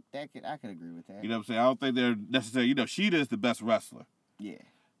could agree with that. You know what I'm saying? I don't think they're necessarily. You know, Sheeta is the best wrestler. Yeah.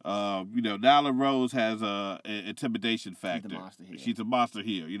 You know, Nyla Rose has an intimidation factor. She's a monster heel. She's a monster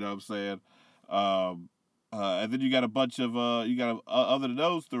heel. You know what I'm saying? And then you got a bunch of other than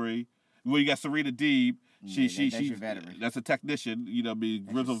those three. Well, you got Serena Deeb. She's your veteran. That's a technician. You know,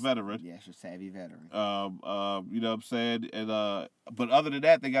 grizzled veteran. Yeah, she's a savvy veteran. You know what I'm saying? And but other than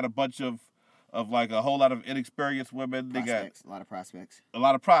that, they got a bunch of like a whole lot of inexperienced women. Prospects, they got a lot of prospects. A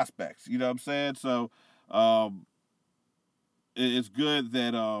lot of prospects. You know what I'm saying? So, it's good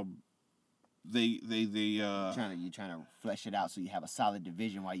that you're trying to flesh it out so you have a solid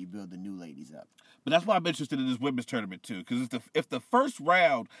division while you build the new ladies up. But that's why I'm interested in this women's tournament too, because if the first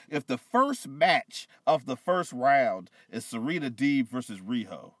match of the first round is Serena Deeb versus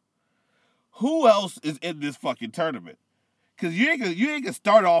Riho, who else is in this fucking tournament? Because you ain't gonna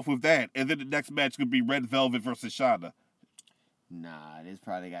start off with that, and then the next match could be Red Velvet versus Shonda. Nah, there's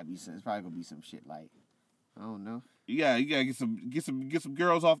probably gonna be some shit like, I don't know. Yeah, you gotta get some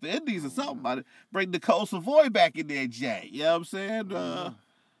girls off the indies or something. Bring Nicole Savoy back in there, Jay. You know what I'm saying?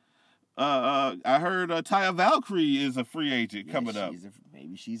 I heard Taya Valkyrie is a free agent coming up.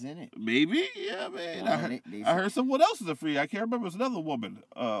 Maybe she's in it. Maybe, yeah, man. I heard someone else is a free. I can't remember. It's another woman.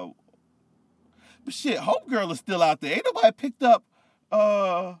 But shit, Homegirl is still out there. Ain't nobody picked up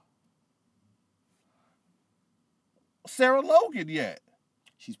Sarah Logan yet.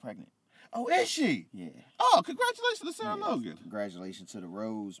 She's pregnant. Oh, is she? Yeah. Oh, congratulations to Sarah Logan. Congratulations to the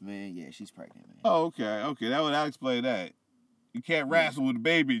Rose, man. Yeah, she's pregnant, man. Oh, okay. That would explain that. You can't wrestle with a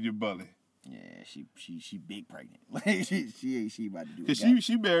baby in your belly. Yeah, she big pregnant. Like she about to do it. Cause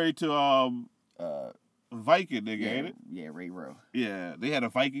she married to Viking nigga, ain't it? Yeah, Ray Rowe. Yeah, they had a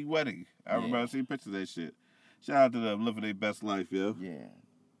Viking wedding. I remember seeing pictures of that shit. Shout out to them living their best life, yo. Yeah,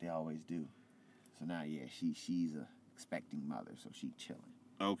 they always do. So now, yeah, she's a expecting mother, so she chilling.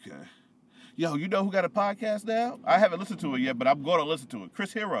 Okay. Yo, you know who got a podcast now? I haven't listened to it yet, but I'm going to listen to it.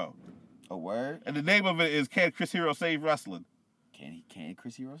 Chris Hero. A word? And the name of it is Can Chris Hero Save Wrestling? Can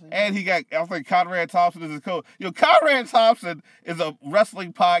Chris Hero save? And he got, I think Conrad Thompson is his coach. Yo, Conrad Thompson is a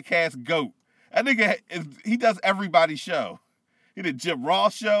wrestling podcast goat. That nigga, he does everybody's show. He did Jim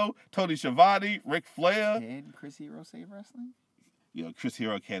Ross show, Tony Schiavone, Ric Flair. Can Chris Hero save wrestling? Yo, Chris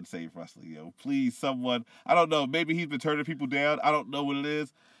Hero can save wrestling, yo. Please, someone. I don't know. Maybe he's been turning people down. I don't know what it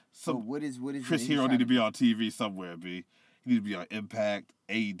is. So what is Chris Hero need to be on TV somewhere, B. He need to be on Impact,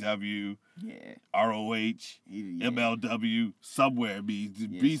 AEW, ROH, MLW, somewhere, B.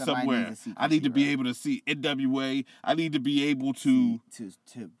 Be somewhere. I need to be able to see NWA. I need to be able to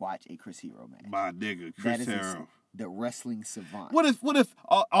watch a Chris Hero match. My nigga, Chris Hero. The wrestling savant. What if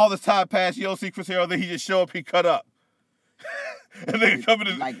all this time passed, you don't see Chris Hero, then he just show up, he cut up. And then coming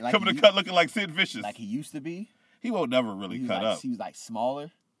to cut looking like Sid Vicious. Like he used to be? He won't never really cut up. He was like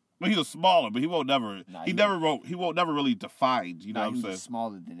smaller? Well, he was smaller, but he won't never. He won't never really defined. You know what I'm saying? He was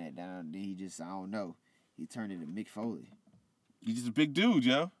smaller than that. Then he just, I don't know. He turned into Mick Foley. He's just a big dude,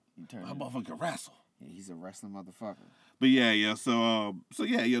 yo. He turned. That motherfucker can wrestle. Yeah, he's a wrestling motherfucker. But yeah. So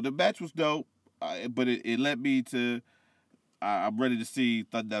the match was dope, but it led me to. I'm ready to see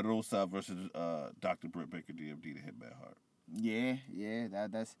Thunder Rosa versus Dr. Britt Baker, DMD, to Hitman Hart. Yeah.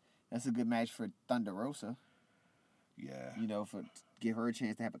 That's a good match for Thunder Rosa. Yeah. You know, give her a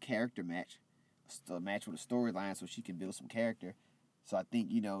chance to have a character match, a match with a storyline, so she can build some character. So I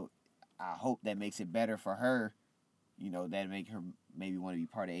think, you know, I hope that makes it better for her. You know, that make her maybe want to be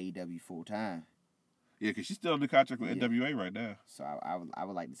part of AEW full time. Yeah, because she's still in the contract with NWA right now. So I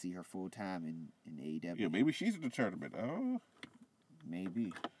would like to see her full time in AEW. Yeah, maybe she's in the tournament. Oh,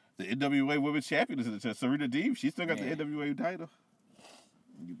 maybe. The NWA Women's Champion is in the tournament. Serena Deeb, she still got the NWA title.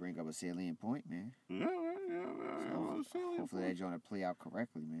 You bring up a salient point, man. Yeah. So hopefully that joint will play out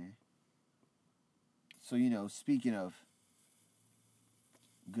correctly, man. So, you know, speaking of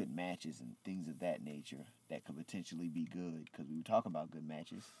good matches and things of that nature that could potentially be good, because we were talking about good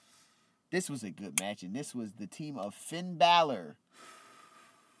matches. This was a good match, and this was the team of Finn Balor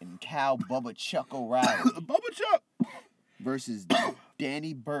and Cal Bubba Chuck O'Reilly. Bubba Chuck! Versus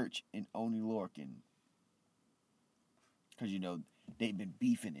Danny Burch and Oney Lorcan. Because, you know, they've been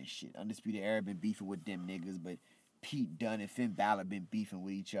beefing and shit. Undisputed Era been beefing with them niggas, but Pete Dunne and Finn Balor been beefing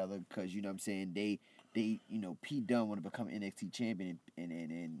with each other because, you know what I'm saying, they you know, Pete Dunne want to become NXT champion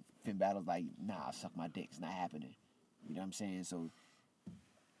and Finn Balor's like, nah, suck my dick. It's not happening. You know what I'm saying? So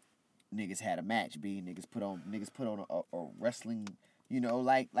niggas had a match, niggas put on a wrestling, you know,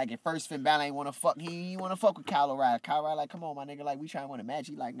 like at first Finn Balor ain't want to fuck, he want to fuck with Kyle O'Reilly. Kyle O'Reilly like, come on, my nigga, like, we trying to win a match.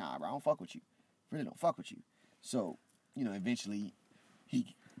 He like, nah, bro, I don't fuck with you. Really don't fuck with you. So, you know, eventually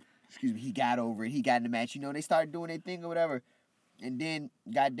he got over it. He got in the match. You know, they started doing their thing or whatever. And then,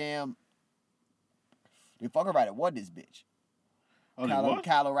 goddamn, they fuck about it. Won this bitch. Oh,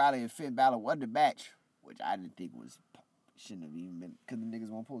 Kyle O'Reilly and Finn Balor won the match, which I didn't think shouldn't have even been, because the niggas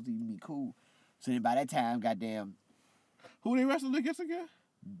weren't supposed to even be cool. So then by that time, goddamn. Who they wrestled against again?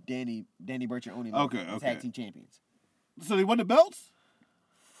 Danny Burch and Oney Lorcan, the tag team champions. So they won the belts?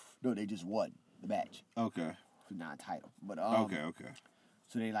 No, they just won the match. Okay. Non-title. But Okay.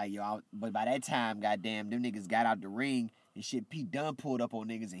 So they like, yo, but by that time, goddamn, them niggas got out the ring and shit. Pete Dunne pulled up on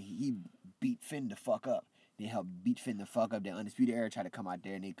niggas and he beat Finn the fuck up. They helped beat Finn the fuck up. The Undisputed Era tried to come out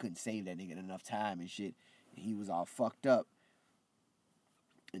there and they couldn't save that nigga in enough time and shit. And he was all fucked up.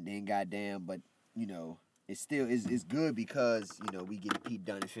 And then goddamn, but you know, it's good because, you know, we get Pete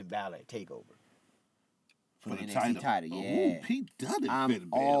Dunne and Finn Balor at TakeOver. For the NXT title. Yeah. Oh, Pete Dunne and Finn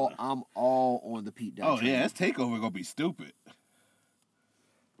Balor. I'm all on the Pete Dunne. Oh, yeah, this TakeOver gonna be stupid.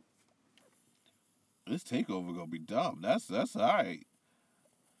 This TakeOver gonna be dumb. That's all right.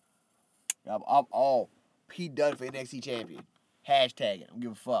 I'm all Pete Dunne for NXT champion. Hashtag it. I don't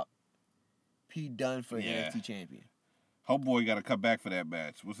give a fuck. Pete Dunne for NXT champion. Homeboy got to come back for that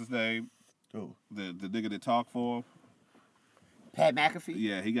match. What's his name? Who? The nigga that talked for him. Pat McAfee?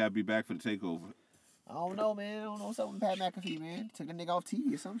 Yeah, he got to be back for the TakeOver. I don't know, man. I don't know what's up with Pat McAfee, man. Took a nigga off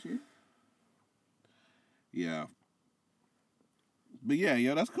TV or some shit. Yeah. But yeah,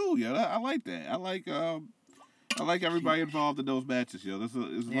 yo, that's cool, yo. I like that. I like everybody involved in those matches, yo. There's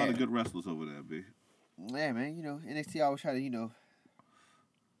a lot of good wrestlers over there, B. Yeah, man. You know, NXT always try to, you know,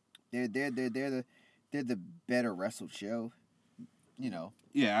 they're the better wrestled show. You know.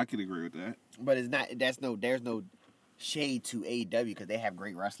 Yeah, I can agree with that. But it's not. There's no shade to AEW because they have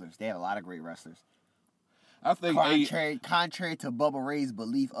great wrestlers. They have a lot of great wrestlers. I think contrary to Bubba Ray's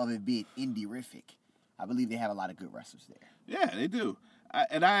belief of it being indie-rific, I believe they have a lot of good wrestlers there. Yeah, they do. I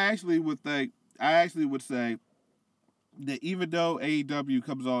actually would say that even though AEW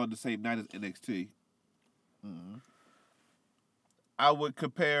comes on the same night as NXT, I would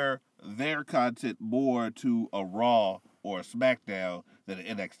compare their content more to a Raw or a SmackDown than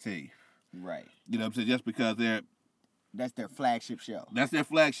an NXT. Right. You know what I'm saying? Just because that's their flagship show. That's their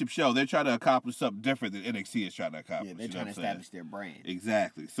flagship show. They're trying to accomplish something different than NXT is trying to accomplish. Yeah, they're trying to establish their brand.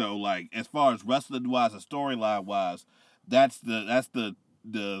 Exactly. So, like, as far as wrestling wise and storyline wise, that's the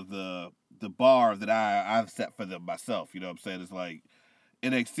bar that I've set for them myself. You know what I'm saying? It's like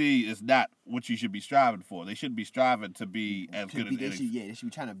NXT is not what you should be striving for. They shouldn't be striving to be as good as NXT. They should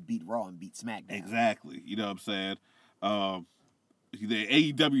be trying to beat Raw and beat SmackDown. Exactly. You know what I'm saying? The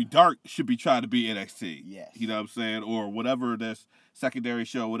AEW Dark should be trying to be NXT. Yes. You know what I'm saying? Or whatever this secondary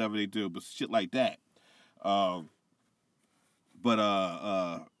show, whatever they do, but shit like that. I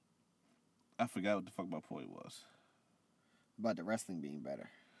forgot what the fuck my point was. About the wrestling being better.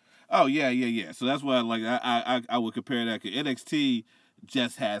 Oh, yeah. So that's why I would compare that, because NXT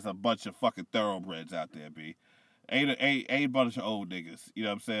just has a bunch of fucking thoroughbreds out there, B. Ain't a bunch of old niggas. You know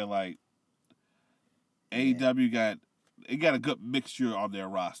what I'm saying? Like, AEW got a good mixture on their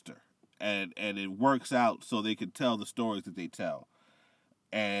roster, and it works out so they can tell the stories that they tell.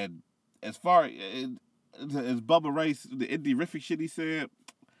 And as far as Bubba Ray, the indie-rific shit he said,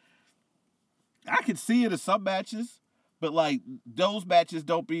 I can see it in some matches, but like those matches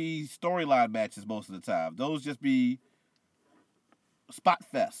don't be storyline matches most of the time. Those just be spot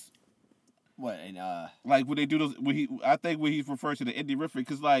fest. What and like when they do those, I think when he refers to the indie-rific,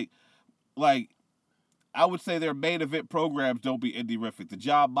 because like like, I would say their main event programs don't be indie-rific. The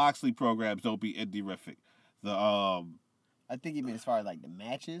Jon Moxley programs don't be indie-rific. I think you mean as far as like the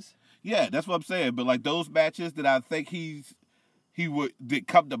matches. Yeah, that's what I'm saying. But like those matches that I think that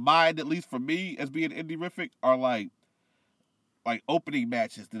come to mind, at least for me, as being indie-rific, are like opening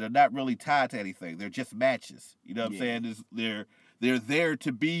matches that are not really tied to anything. They're just matches. You know what I'm saying? They're there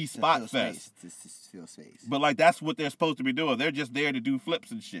to be spot fest. To fill space. But like that's what they're supposed to be doing. They're just there to do flips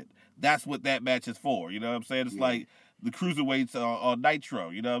and shit. That's what that match is for. You know what I'm saying? It's like the cruiserweights on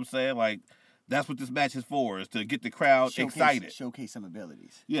Nitro. You know what I'm saying? Like that's what this match is for, is to get the crowd excited. Showcase some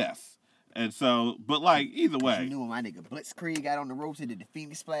abilities. Yes. And so, but like either way. You knew when my nigga Blitzkrieg got on the ropes and did the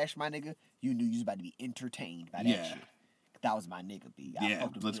Phoenix Splash, my nigga, you knew you was about to be entertained by that shit. That was my nigga, B.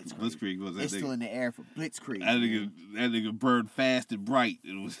 Blitzkrieg was that It's nigga. Still in the air for Blitzkrieg. That nigga burned fast and bright.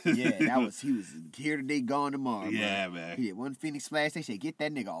 It was he was here today, gone tomorrow. Yeah, bro. man. He had one Phoenix Splash. They said, get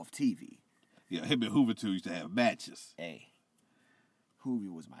that nigga off TV. Yeah, him and Hoovy used to have matches. Hey,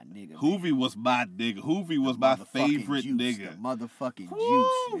 Hoovy was my nigga. Hoovy was my nigga. Hoovy was my favorite nigga. The motherfucking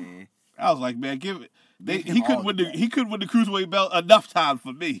juice, man. I was like, man, give it. He couldn't win the cruiserweight belt enough time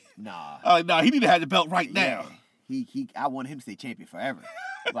for me. Nah. I was like, nah, he need to have the belt right now. I want him to stay champion forever.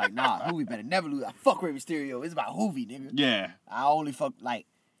 Like, nah, Hoovy better never lose. I fuck Rey Mysterio. It's about Hoovy, nigga. Yeah. I only fuck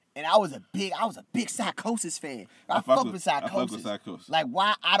and I was a big Psychosis fan. I fuck with Psychosis. Like,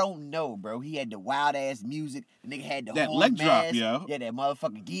 why? I don't know, bro. He had the wild ass music. The nigga had the whole leg drop, yo. Yeah, that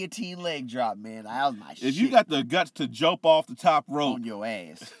motherfucking guillotine leg drop, man. That was my shit. If you got the guts to jump off the top rope on your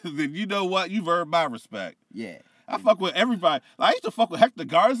ass, then you know what? You've earned my respect. Yeah. I fuck with everybody. Like, I used to fuck with Hector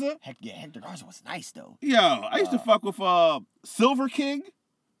Garza. Hector Garza was nice though. Yo, I used to fuck with Silver King.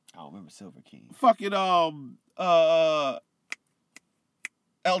 I don't remember Silver King. Fucking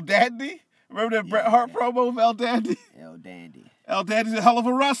El Dandy. Remember that Bret Hart promo of El Dandy? El Dandy. El Dandy's a hell of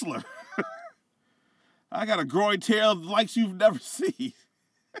a wrestler. I got a groin tail like you've never seen.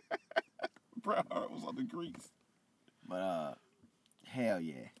 Bret Hart was on the grease. But hell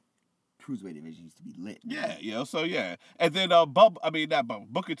yeah. Cruiserweight division used to be lit. Man. Yeah, so yeah. And then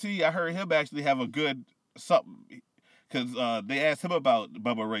Booker T, I heard him actually have a good something. Because they asked him about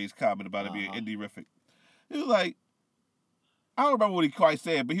Bubba Ray's comment about it being indie-rific. He was like, I don't remember what he quite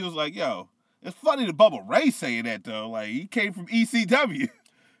said, but he was like, yo, it's funny that Bubba Ray saying that, though. Like, he came from ECW.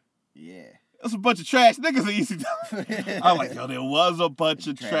 Yeah. There's a bunch of trash niggas in ECW. I'm like, yo, there was a bunch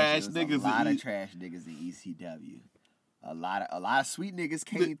of trash niggas. A lot of trash niggas in ECW. A lot of sweet niggas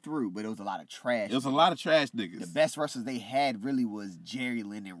came through, but it was a lot of trash. It was a lot of trash niggas. The best wrestlers they had really was Jerry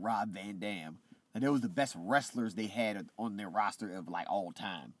Lynn and Rob Van Dam. And they was the best wrestlers they had on their roster of like all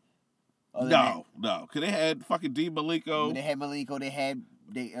time. No. Because they had fucking Dean Malenko. They had Malenko. They had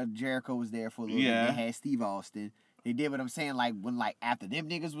Jericho was there for a little bit. They had Steve Austin. They did what I'm saying, like when after them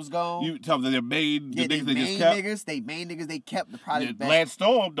niggas was gone. You tell them their main niggas they just kept. Main niggas they kept the probably best. Lance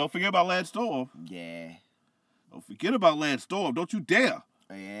Storm. Don't forget about Lance Storm. Yeah. Don't forget about Lance Storm. Don't you dare.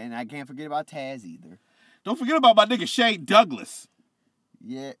 Yeah, and I can't forget about Taz either. Don't forget about my nigga Shane Douglas.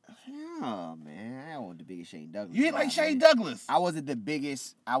 Yeah. Oh man, I wasn't the biggest Shane Douglas. You ain't like Shane Douglas. I wasn't the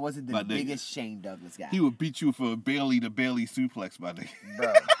biggest Shane Douglas guy. He would beat you for a Bailey to Bailey suplex, my nigga.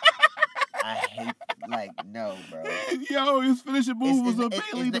 Bro. I hate no, bro. Yo, his finishing move was a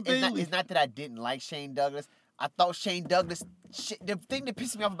Bailey to Bailey. It's not that I didn't like Shane Douglas. I thought Shane Douglas. The thing that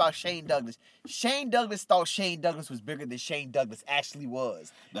pissed me off about Shane Douglas thought Shane Douglas was bigger than Shane Douglas actually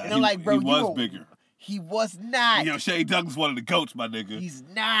was. Nah, and I'm like, bro, he was bigger. He was not. Yo, Shane Douglas one of the goats, my nigga. He's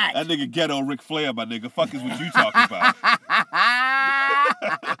not. That nigga ghetto Ric Flair, my nigga. Fuck is what you talking about.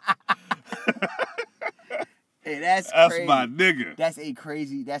 Hey, that's crazy. My nigga. That's a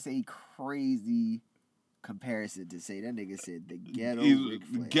crazy comparison to say. That nigga said the ghetto Ric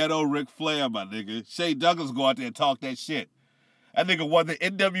Flair. Ghetto Ric Flair, my nigga. Shane Douglas go out there and talk that shit. That nigga won the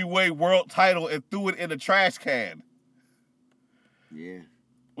NWA world title and threw it in a trash can. Yeah.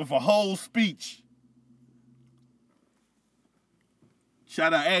 With a whole speech.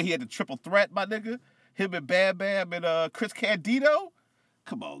 Shout out, and he had the triple threat, my nigga. Him and Bam Bam and Chris Candido.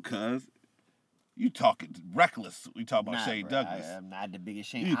 Come on, cuz. You talking reckless. We talking about Shane Douglas. I'm not the biggest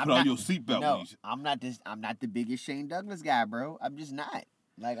Shane. You put on your seatbelt. No, I'm not the biggest Shane Douglas guy, bro. I'm just not.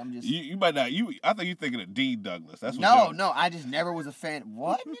 Like I'm just. You might not. I think you're thinking of Dean Douglas. That's what. No. I just never was a fan.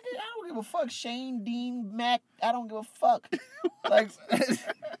 What? Nigga, I don't give a fuck. Shane, Dean, Mac. I don't give a fuck. Like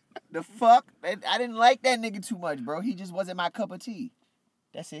the fuck. I didn't like that nigga too much, bro. He just wasn't my cup of tea.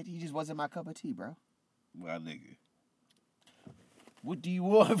 That's it. He just wasn't my cup of tea, bro. Well, nigga. What do you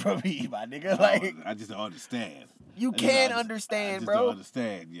want from me, my nigga? Like I just don't understand. You can understand, bro. I just don't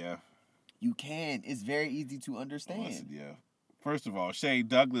understand, yeah. You can. It's very easy to understand. Listen, yeah. First of all, Shane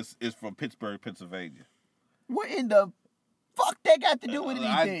Douglas is from Pittsburgh, Pennsylvania. What in the fuck that got to do with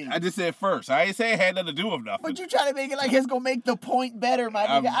anything? I just said first. I ain't say it had nothing to do with nothing. But you trying to make it like it's gonna make the point better, my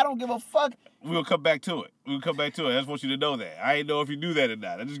nigga. I don't give a fuck. We'll come back to it. I just want you to know that. I ain't know if you knew that or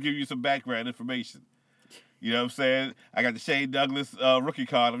not. I just give you some background information. You know what I'm saying? I got the Shane Douglas rookie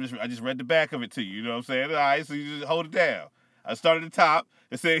card. I just read the back of it to you. You know what I'm saying? All right, so you just hold it down. I started at the top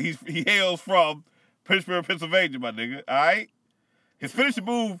and said he hails from Pittsburgh, Pennsylvania, my nigga. All right? His finishing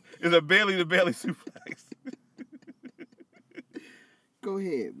move is a belly-to-belly suplex. Go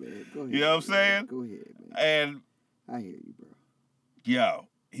ahead, man. Go ahead. You know what I'm saying? Go ahead, man. And I hear you, bro. Yo,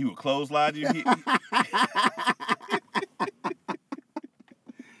 he would clothesline you.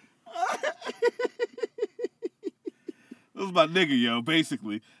 This was my nigga, yo,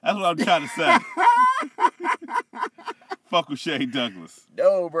 basically. That's what I'm trying to say. Fuck with Shane Douglas.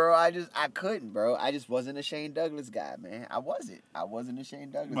 No, bro. I couldn't, bro. I just wasn't a Shane Douglas guy, man. I wasn't a Shane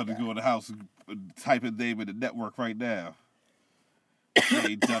Douglas guy. I'm about to go in the house and type his name in the network right now.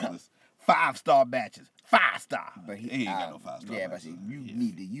 Shane Douglas. 5-star matches. 5-star. But he ain't got no 5-star yeah, matches. But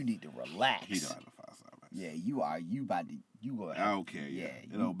you need to relax. He don't have no 5-star matches. Yeah, you go ahead. I don't care. Yeah,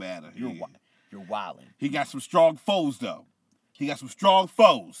 it don't matter. You're wilding. He got some strong foes though. He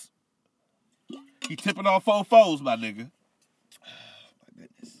tipping off 4 foes, my nigga. My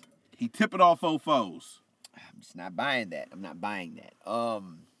goodness. He tipping off 4 foes. I'm just not buying that. I'm not buying that.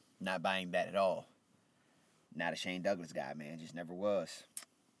 Not buying that at all. Not a Shane Douglas guy, man. Just never was.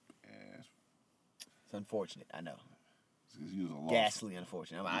 Yeah. It's unfortunate. I know. You was a lost. Ghastly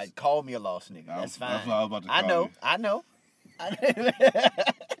unfortunate. Call me a lost nigga. That's fine. That's what I was about to call you. I know.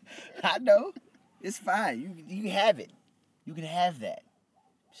 I know. It's fine. You can have it. You can have that.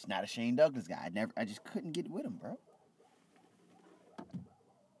 Just not a Shane Douglas guy. I just couldn't get with him, bro.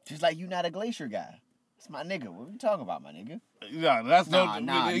 Just like you not a Glacier guy. It's my nigga. What are you talking about, my nigga? No, that's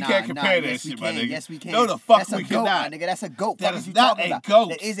you can't compare that shit, my nigga. Yes, we can. No, the fuck that's we a goat, cannot. My nigga. That's a goat. That what is you not talking a about? goat.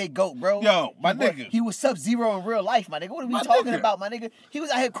 That is a goat, bro. Yo, my nigga. He was Sub-Zero in real life, my nigga. What are we talking about, my nigga? He was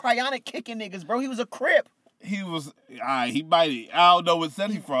out here cryonic kicking niggas, bro. He was a Crip. He was, he might, I don't know what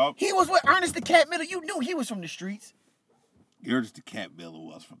set he from. He was with Ernest the Cat Miller. You knew he was from the streets. Ernest the Cat Miller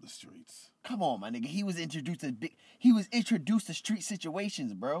was from the streets. Come on, my nigga. He was introduced to street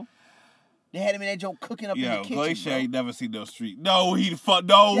situations, bro. They had him in that joint cooking up in the kitchen, Glacier bro. ain't never seen no street. No,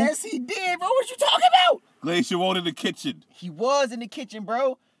 no. Yes, he did, bro. What you talking about? Glacier wasn't in the kitchen. He was in the kitchen,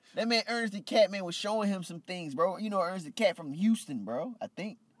 bro. That man, Ernest the Cat, man, was showing him some things, bro. You know Ernest the Cat from Houston, bro, I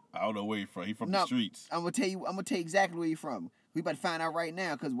think. I don't know where he's from. He's from the streets. I'm gonna tell you exactly where he's from. We about to find out right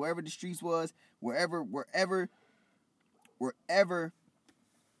now, because wherever the streets was, wherever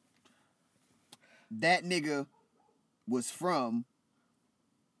that nigga was from.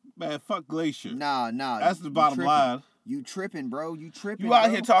 Man, fuck Glacier. Nah. That's the bottom line. You tripping, bro. You tripping, You out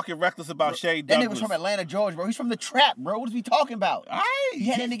here talking reckless about Shane Douglas. That nigga's from Atlanta, Georgia, bro. He's from the trap, bro. What is we talking about? He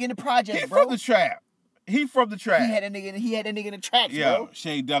had that nigga in the projects, bro. He from the trap. He from the trap. He had that nigga in the tracks, bro. Shane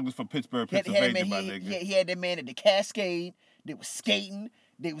Shane Douglas from Pittsburgh, Pennsylvania, my nigga. He had that man at the Cascade. They was skating.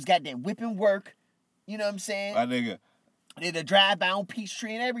 They was goddamn whipping work. You know what I'm saying? My nigga. They had a drive-by on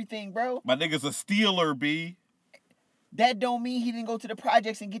Peachtree and everything, bro. My nigga's a Steeler, B. That don't mean he didn't go to the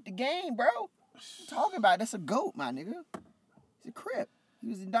projects and get the game, bro. What you talking about? That's a goat, my nigga. He's a Crip. He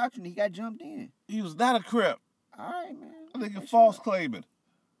was indoctrinated. He got jumped in. He was not a Crip. All right, man. I nigga false claiming.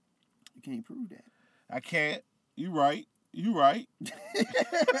 You can't prove that. I can't. You right. You right.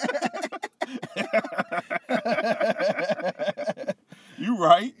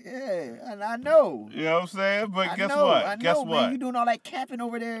 Yeah, and I know. You know what I'm saying? But guess what? Man, you doing all that capping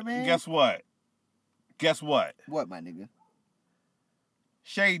over there, man. Guess what? What, my nigga?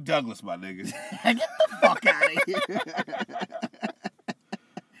 Shane Douglas, my nigga. Get the fuck out of here.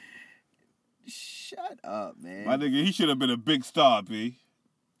 Shut up, man. My nigga, he should have been a big star, B.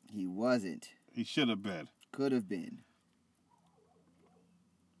 He wasn't. He should have been. Could have been.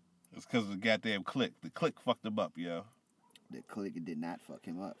 It's because of the goddamn Click. The Click fucked him up, yo. The Click did not fuck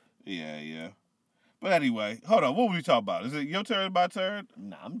him up. Yeah. But anyway, hold on. What were we talking about? Is it your turn, my turn?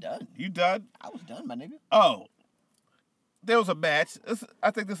 Nah, I'm done. You done? I was done, my nigga. Oh. There was a match. I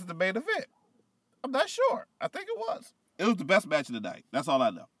think this is the main event. I'm not sure. I think it was. It was the best match of the night. That's all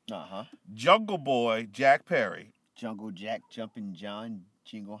I know. Uh-huh. Jungle Boy, Jack Perry. Jungle Jack, Jumping John,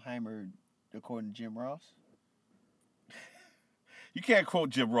 Jingleheimer, according to Jim Ross. You can't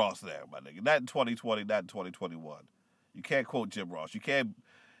quote Jim Ross there, my nigga. Not in 2020, not in 2021. You can't quote Jim Ross. You can't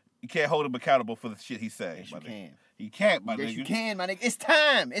hold him accountable for the shit he said. Yes, you can. He can't, my nigga. Yes, you can, my nigga. It's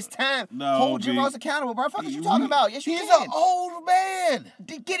time. It's time. No, hold Jim B. Ross accountable, bro. Fuck what you talking about? Yes, you He's can. an old man.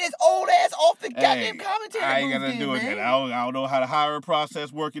 Get his old ass off the goddamn commentary. I ain't gonna booth do it, man. man. I don't know how the hiring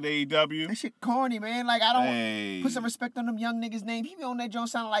process work in AEW. That shit corny, man. Like, I don't put some respect on them young niggas' name. He be on that joint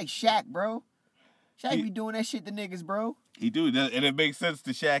sounding like Shaq, bro. Shaq be doing that shit to niggas, bro. He do, and it makes sense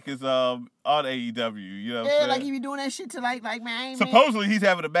to Shaq is on AEW. You know what I'm saying? Like he be doing that shit to like man. Supposedly he's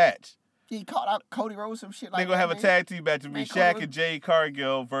having a match. He called out Cody Rhodes, some shit like that. They gonna have a tag team match with Shaq and Jay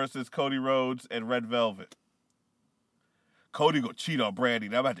Cargill versus Cody Rhodes and Red Velvet. Cody gonna cheat on Brandy.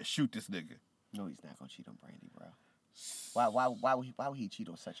 I'm about to shoot this nigga. No, he's not gonna cheat on Brandy, bro. Why would he cheat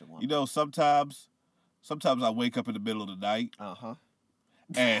on such a woman? You know, sometimes I wake up in the middle of the night. Uh-huh.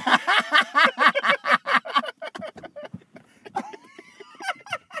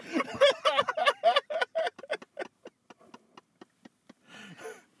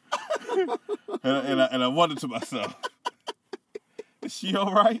 And and I wondered to myself, is she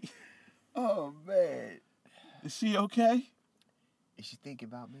all right? Oh, man. Is she okay? Is she thinking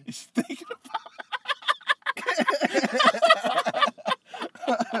about me? Is she thinking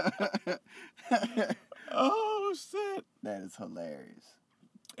about Oh, shit. That is hilarious.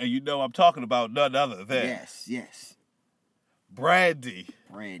 And you know I'm talking about none other than... Yes. Brandy.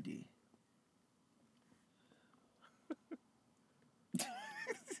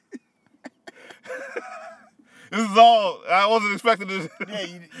 This is all. I wasn't expecting this.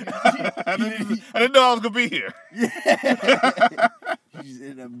 Yeah, I didn't know I was gonna be here. Yeah. You just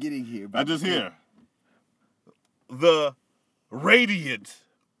ended up getting here. I just here. The radiant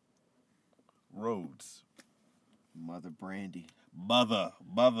Rhodes. Mother Brandy. Mother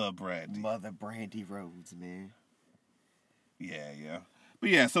Brandy. Mother Brandy Rhodes, man. Yeah.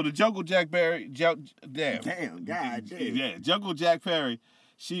 But yeah, so the Jungle Jack Perry, Damn, god damn. Yeah, Jungle Jack Perry,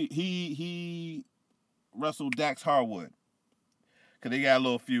 he wrestled Dax Harwood. Cause they got a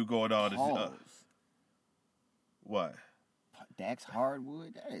little feud going on. Pause. What? Dax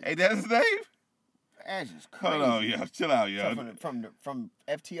Hardwood? Ain't that his name? That's just crazy. Hold on, yo. Chill out, yo. From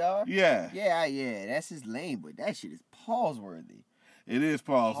FTR? Yeah. Yeah. That's his name, but that shit is pause worthy. It is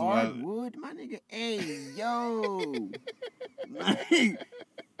pause. Hardwood, my nigga. Hey, yo.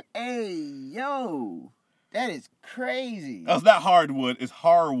 Hey, yo. That is crazy. Oh, it's not hardwood. It's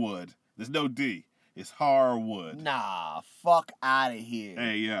Harwood. There's no D. It's Harwood. Nah, fuck out of here.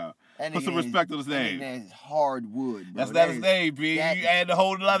 Hey, yo. Put some respect on his name. That's hardwood, bro. That's not his name, B. You add the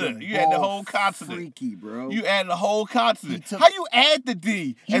whole letter. You add the whole consonant. Freaky, bro. You add the whole consonant. How you add the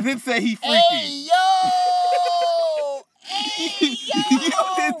D and then say he freaky? Hey, yo! Hey, yo! You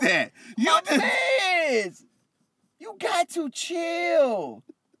did that. You got to chill.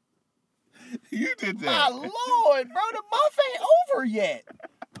 You did that. My lord, bro, the month ain't over yet.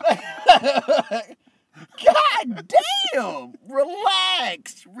 God damn!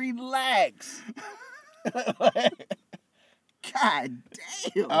 Relax. God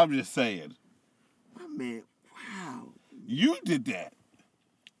damn! I'm just saying. My man, wow. You did that.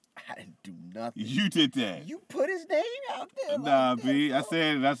 I didn't do nothing. You did that. You put his name out there. Nah, like B. that,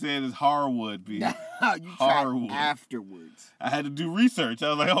 I said it's Harwood, B. No, you Harwood. tried afterwards. I had to do research. I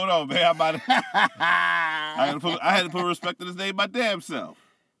was like, hold on, man. I had to put respect to his name my damn self.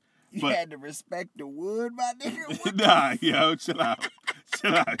 You had to respect the wood, my nigga. Nah, yo, chill out,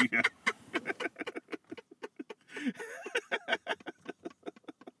 yo.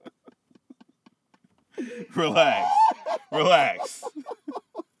 Relax.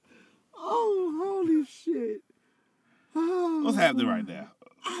 Oh, holy shit. Oh, What's happening right now?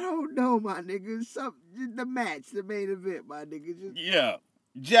 I don't know, my nigga. The match, the main event, my nigga. Yeah.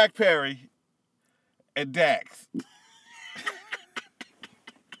 Jack Perry and Dax.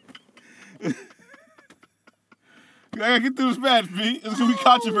 I gotta get through this match, B. It's gonna be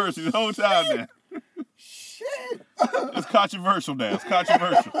controversy the whole time now. Shit. It's controversial now. It's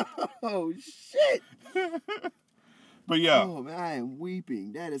controversial. Oh, shit. But yeah. Oh, man, I am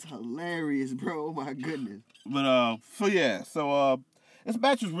weeping. That is hilarious, bro. Oh, my goodness. But, so this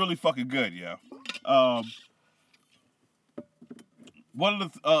match was really fucking good, yeah. One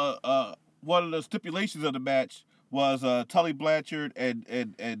of the stipulations of the match was Tully Blanchard and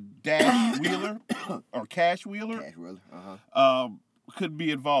Dash Wheeler or Cash Wheeler. Cash Wheeler, could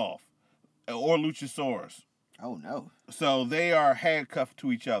be involved, or Luchasaurus. Oh no! So they are handcuffed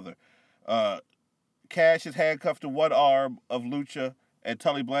to each other. Cash is handcuffed to one arm of Lucha, and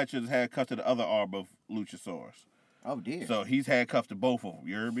Tully Blanchard is handcuffed to the other arm of Luchasaurus. Oh dear! So he's handcuffed to both of them.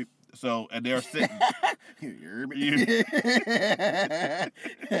 You heard me? So and they're sitting. You heard me?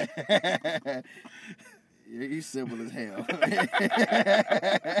 He's simple as hell.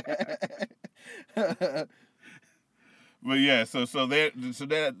 But yeah, so they're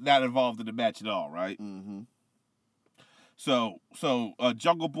not involved in the match at all, right? Mm-hmm. So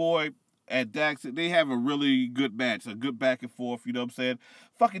Jungle Boy and Dax, they have a really good match, a good back and forth. You know what I'm saying?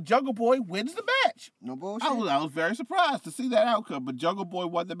 Fucking Jungle Boy wins the match. No bullshit. I was very surprised to see that outcome, but Jungle Boy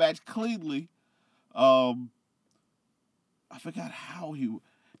won the match cleanly. I forgot how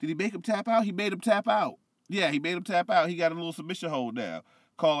did he make him tap out? He made him tap out. Yeah, he made him tap out. He got a little submission hold now.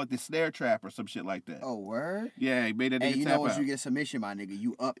 Call it the snare trap or some shit like that. Oh, word? Yeah, he made that nigga tap out. Hey, you know once you get a submission, my nigga,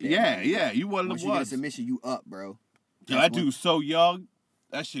 you up there. Yeah, you one of them once you get a submission, you up, bro. Yo, that dude's so young.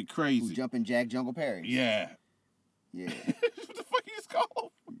 That shit crazy. Who, Jumpin' Jack Jungle Perry? Yeah. Yeah. What the fuck is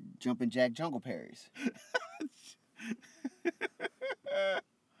called? Jumpin' Jack Jungle Perry's.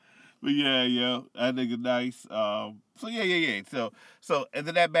 But yeah, that nigga nice. So yeah. So and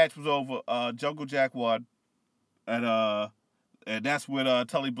then that match was over. Jungle Jack won, and that's when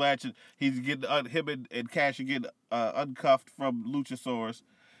Tully Blanchard, he's getting him and Cash are getting uncuffed from Luchasaurus,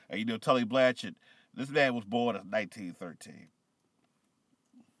 and you know Tully Blanchard, this man was born in 1913.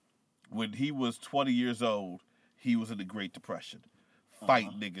 When he was 20 years old, he was in the Great Depression.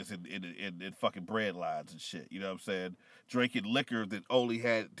 Fighting niggas in fucking bread lines and shit. You know what I'm saying? Drinking liquor that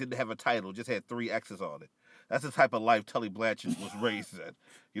didn't have a title, just had 3 X's on it. That's the type of life Tully Blanchard was raised in.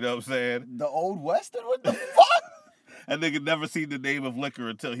 You know what I'm saying? The Old Western? What the fuck? That nigga never seen the name of liquor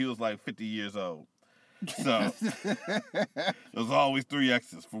until he was like 50 years old. So, there's always 3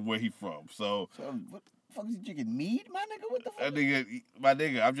 X's from where he from. So what the fuck is he drinking? Mead, my nigga? What the fuck? My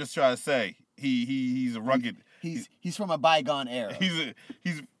nigga, I'm just trying to say, he's a rugged... He's from a bygone era.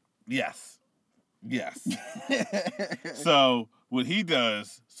 Yes. So what he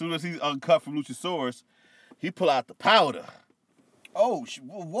does, as soon as he's uncut from Luchasaurus, he pull out the powder. Oh,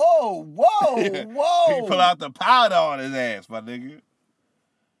 whoa. He pull out the powder on his ass, my nigga.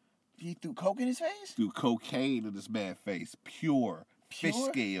 He threw coke in his face? Threw cocaine in this man's face. Pure fish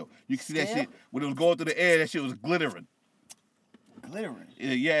scale. You can see that shit when it was going through the air. That shit was glittering. Glittering.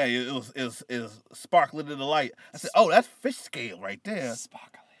 Yeah, it was sparkling in the light. I said, "Oh, that's fish scale right there."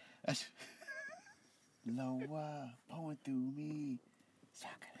 Sparkling. That's Loa pouring through me.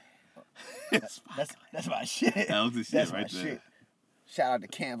 Sparkling. That's my shit. That was the shit that's right my there. Shit. Shout out to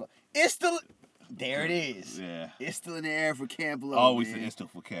Campbell. It's still there. It is. Yeah. It's still in the air for Campbell. Always man. an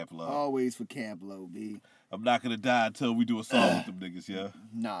instant for Campbell. Always for Campbell, B. I'm not gonna die until we do a song with them niggas, yeah.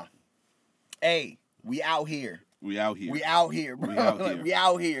 Nah. Hey, we out here. We out here. We out here, bro. We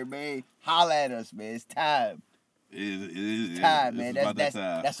out here, man. Holla at us, man. It's time. It's time, man. Time.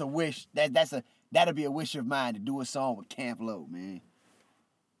 That's a wish. That'll be a wish of mine to do a song with Camp Lo, man.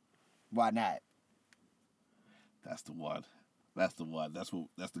 Why not? That's the one. That's the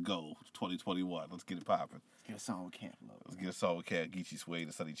goal. 2021. Let's get it popping. Get a song with Camp Lo. Let's get a song with Camp Geechee Suede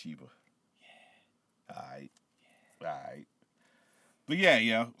and Sonny Chiba. Yeah. All right. But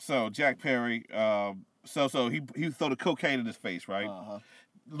yeah. So Jack Perry, so he throw the cocaine in his face, right? Uh-huh.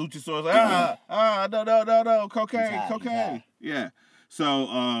 Luchasaurus like, no, cocaine. Yeah.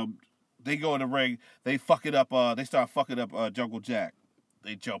 So they go in the ring, they fuck it up, they start fucking up Jungle Jack.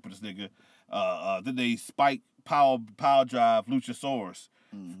 They jump at this nigga. Then they spike power drive Luchasaurus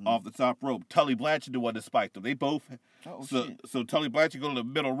off the top rope. Tully Blanchard the one that spiked them. They both so Tully Blanchard go to the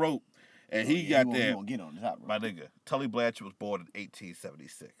middle rope and he got there. He won't get on the top rope. My nigga, Tully Blanchard was born in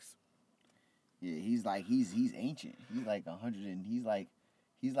 1876. Yeah, he's ancient. He's like 100 and he's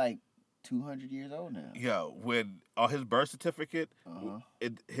like 200 years old now. Yo, when on his birth certificate,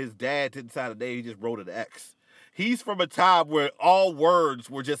 his dad didn't sign a name, he just wrote an X. He's from a time where all words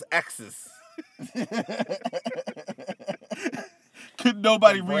were just X's. Couldn't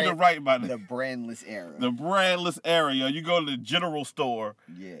nobody read or write by that. The brandless era. The brandless era, yo. You go to the general store,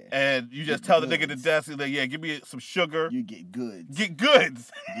 and you just tell the nigga at the desk, like, yeah, give me some sugar. You get goods. Get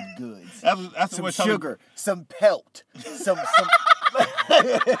goods. Get goods. That's some sugar, some pelt, some.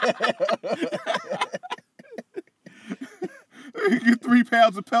 You get 3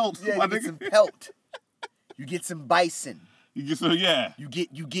 pounds of pelts. Yeah, you get some pelt. You get some bison. You get some, yeah. You get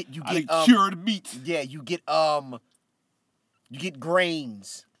cured meat. Yeah, you get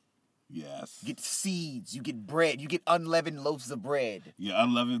grains. Yes. You get seeds. You get bread. You get unleavened loaves of bread. Yeah,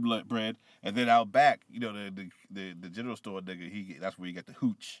 unleavened bread. And then out back, you know, the general store nigga, that's where you get the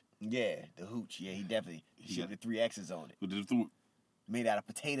hooch. Yeah, the hooch. Yeah, he definitely got the 3 X's on it. Made out of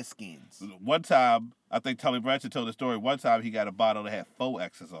potato skins. One time, I think Tully Blanchard told the story. One time he got a bottle that had 4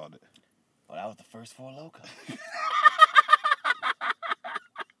 X's on it. Well, that was the first 4 Loko.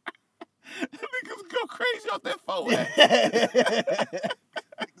 Niggas go crazy off that 4 X.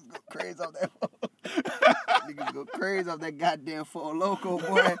 Niggas go crazy off that 4. Niggas go crazy off that goddamn 4 Loko,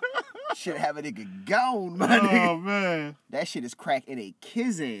 boy. Should have a nigga gone, my nigga. Oh man, that shit is crack in a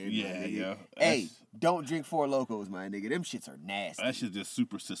kissing. Yeah, yeah. Hey, don't drink Four Locos, my nigga. Them shits are nasty. That shit's just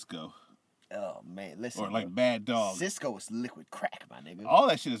super Cisco. Oh man, listen. Or like Mad Dog. Cisco is liquid crack, my nigga. All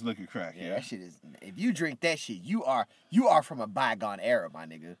that shit is liquid crack. Yeah, that shit is. If you drink that shit, you are from a bygone era, my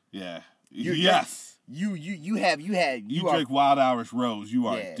nigga. Yeah. Yes. You drink Wild Irish Rose, you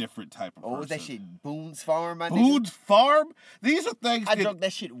are a different type of person. What was that shit? Boone's Farm, my nigga? Boone's Farm? These are things I drank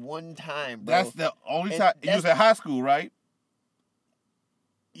that shit one time, bro. That's the only time. You was at high school, right?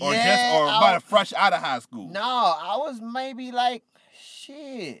 Or yeah, might have fresh out of high school. No, I was maybe like,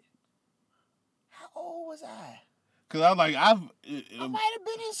 shit. How old was I? Because I'm like, I might have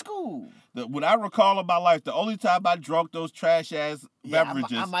been in school. What I recall in my life, the only time I drunk those trash ass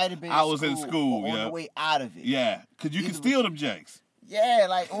beverages, I might have been. I was in school. On the way out of it. Yeah, because you can steal them jakes. Yeah,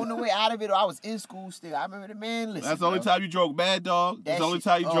 like on the way out of it, I was in school still. I remember the man. Listen, that's the only time you drunk Mad Dog. That's the only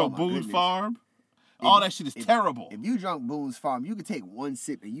time you drunk Boone's Farm. All that shit is terrible. If you drunk Boone's Farm, you could take one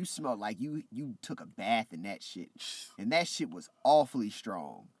sip and you smell like you took a bath in that shit, and that shit was awfully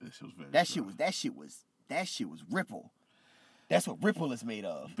strong. That shit was Ripple. That's what Ripple is made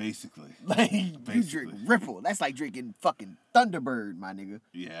of. Basically. You drink Ripple. That's like drinking fucking Thunderbird, my nigga.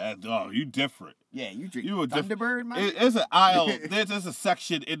 Yeah, dog, you different. Yeah, you drink Thunderbird, my nigga. It's an aisle. There's a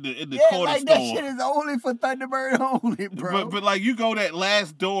section in the corner store. That shit is only for Thunderbird only, bro. But like you go that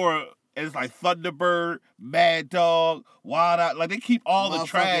last door. And it's like Thunderbird, Mad Dog, Wild Out. Like they keep all the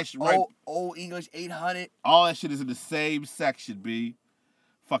trash right. Old English 800. All that shit is in the same section, B.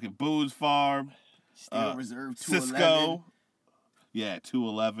 Fucking Boone's Farm. Steel Reserve 211. Cisco. Yeah,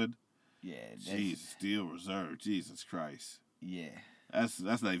 211. Yeah. Jesus, Steel Reserve. Jesus Christ. Yeah. That's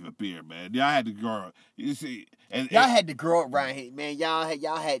not even beer, man. Y'all had to grow up. You see, y'all had to grow up around here, man.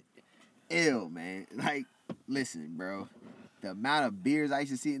 Y'all had ill, man. Like, listen, bro. The amount of beers I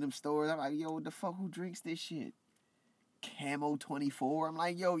used to see in them stores, I'm like, yo, what the fuck, who drinks this shit? Camo 24. I'm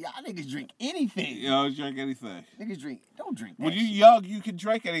like, yo, y'all niggas drink anything. Y'all drink anything. Niggas don't drink that When you shit. young, you can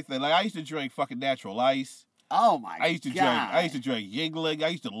drink anything. Like, I used to drink fucking Natural Ice. Oh, my God. I used to drink Yingling. I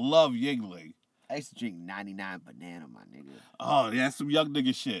used to love Yingling. I used to drink 99 Banana, my nigga. Oh, yeah, that's some young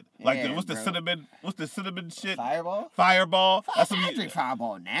nigga shit. Like, yeah, what's the cinnamon shit? Fireball? That's some, I drink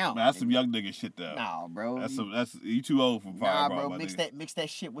Fireball now. Man, that's some young nigga shit, though. Nah, bro. You too old for Fireball, bro. my Mix that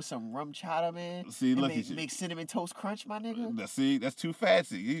shit with some rum chata, man. See, look at you. Make Cinnamon Toast Crunch, my nigga. See, that's too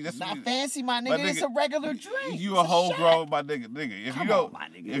fancy. That's not fancy, my nigga. It's a regular drink. You a whole grown, my nigga. If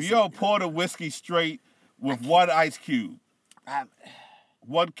you don't pour the whiskey straight with one ice cube,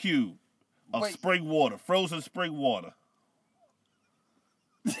 one cube of spring water, frozen spring water.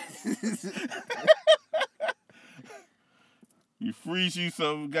 You freeze you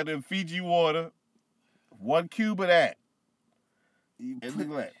some goddamn Fiji water, one cube of that. And look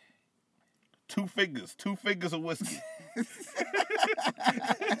at that. Two fingers of whiskey.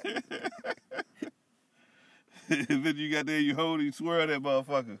 And then you got there, you hold it, you swirl that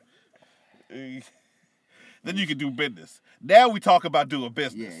motherfucker. Then you can do business. Now we talk about doing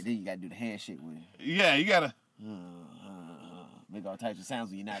business. Yeah, then you gotta do the handshake with it. Yeah, you gotta make all types of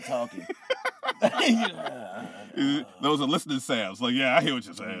sounds when you're not talking. Those are listening sounds. Like, yeah, I hear what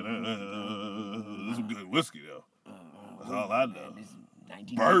you're saying. This is good whiskey though. That's all I know. This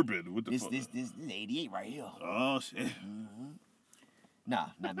bourbon. What the fuck? This is 88 right here. Oh shit. Mm-hmm. Nah,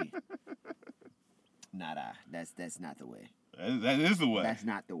 not me. Not I. That's not the way. That is the way. That's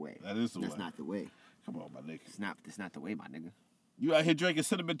not the way. That is the way. That's not the way. Come on, my nigga. It's not the way, my nigga. You out here drinking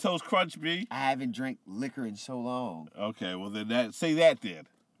Cinnamon Toast Crunch, B? I haven't drank liquor in so long. Okay, well then say that then.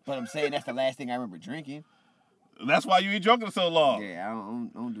 But I'm saying that's the last thing I remember drinking. That's why you ain't drunken so long. Yeah, I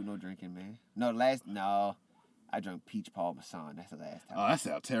don't do no drinking, man. No, I drank Peach Parmesan. That's the last time. Oh, that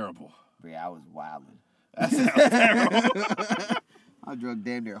sounds terrible. Yeah, I was wilding. That sounds terrible. I drunk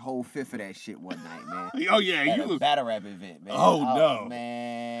damn near a whole fifth of that shit one night, man. Oh yeah, at you a was battle rap event, man. Oh no,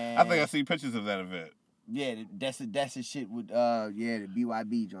 man. I think I seen pictures of that event. Yeah, that's the shit with the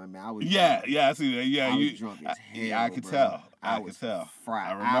BYB joint, man. I was yeah, I see that. Yeah, I was drunk as hell. Yeah, I could tell. I could tell.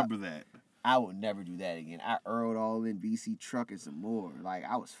 Fried. I remember that. I would never do that again. I earled all in VC truck and some more. Like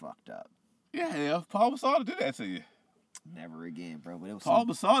I was fucked up. Yeah, Paul Masada did that to you. Never again, bro. But it was Paul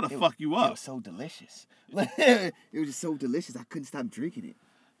Masada fuck you up. It was so delicious. It was just so delicious. I couldn't stop drinking it.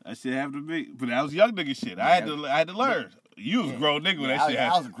 That shit happened to me, but that was young nigga shit. I had to learn. You was a grown nigga when that shit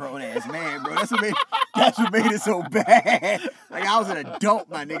happened. I was a grown ass man, bro. That's what made it so bad. Like I was an adult,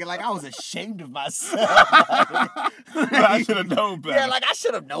 my nigga. Like I was ashamed of myself. I should have known better. Yeah, like I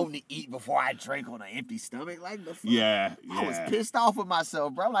should have known to eat before I drank on an empty stomach. Like the fuck. Yeah. I was pissed off with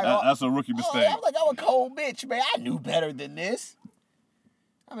myself, bro. I'm like, that's a rookie mistake. I'm a cold bitch, man. I knew better than this.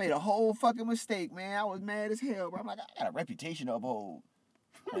 I made a whole fucking mistake, man. I was mad as hell, bro. I'm like, I got a reputation to uphold.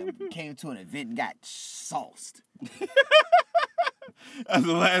 I came to an event and got sauced. That's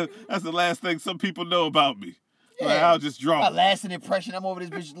the last thing some people know about me. Yeah. Like, I'll just draw. My lasting impression, I'm over this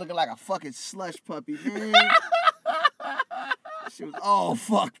bitch looking like a fucking slush puppy, man. She was all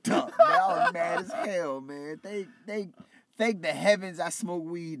fucked up, man. I was mad as hell, man. Thank the heavens I smoke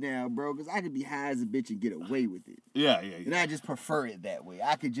weed now, bro, because I could be high as a bitch and get away with it. Yeah. And I just prefer it that way.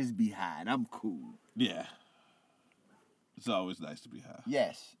 I could just be high and I'm cool. Yeah. It's always nice to be high.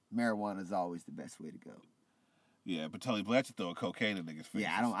 Yes, marijuana is always the best way to go. Yeah, but Tully Blanchard throwing cocaine in niggas' faces.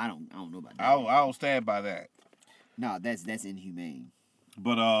 Yeah, I don't know about that. I don't stand by that. No, that's inhumane.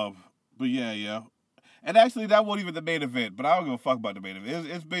 But yeah. And actually, that wasn't even the main event. But I don't give a fuck about the main event.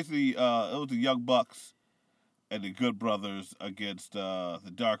 It's basically it was the Young Bucks and the Good Brothers against the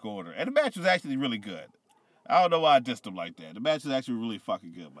Dark Order, and the match was actually really good. I don't know why I dissed them like that. The match is actually really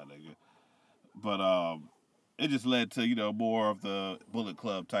fucking good, my nigga. But it just led to more of the Bullet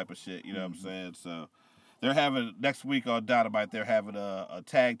Club type of shit. You know what I'm saying? So they're having next week on Dynamite. They're having a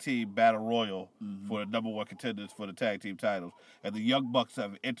tag team battle royal for the number one contenders for the tag team titles, and the Young Bucks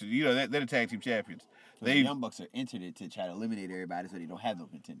have entered. They're the tag team champions. So the Young Bucks are entered it to try to eliminate everybody, so they don't have no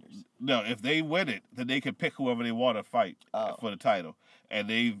contenders. No, if they win it, then they can pick whoever they want to fight for the title, and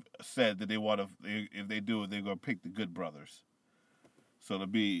they've said that they want to. If they do it, they're gonna pick the Good Brothers. So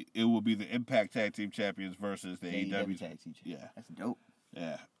it will be the Impact Tag Team Champions versus the AEW Tag Team Champions. Yeah, that's dope.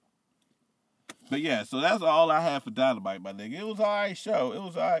 Yeah. But yeah, so that's all I have for Dynamite, my nigga. It was an alright show. It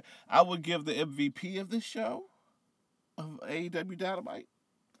was alright. I would give the MVP of this show of AEW Dynamite.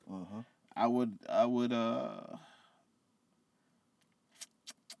 I would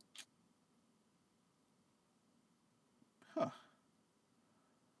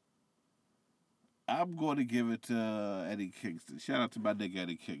I'm going to give it to Eddie Kingston. Shout out to my nigga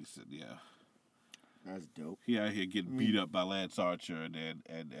Eddie Kingston, yeah. That's dope. He out here getting beat up by Lance Archer and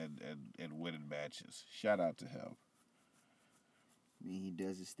winning matches. Shout out to him. I mean, he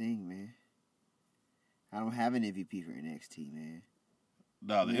does his thing, man. I don't have an MVP for NXT, man.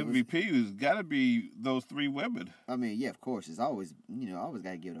 No, the MVP has got to be those three women. I mean, yeah, of course. It's always, always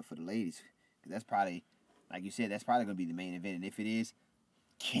got to give it up for the ladies. Because that's probably, like you said, that's probably going to be the main event. And if it is,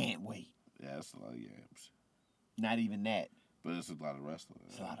 can't wait. Yeah, that's a lot of yams. Not even that. But it's a lot of wrestling.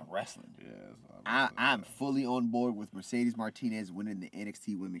 It's a lot of wrestling. Yeah, it's a lot of wrestling. I'm fully on board with Mercedes Martinez winning the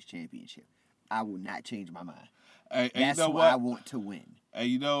NXT Women's Championship. I will not change my mind. That's you know what I want to win.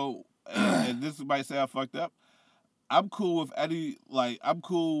 And and this might sound fucked up, I'm cool with I'm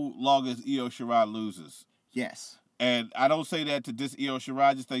cool long as Io Shirai loses. Yes. And I don't say that to diss Io Shirai.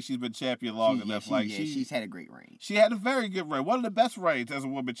 I just think she's been champion long enough. She's had a great reign. She had a very good reign. One of the best reigns as a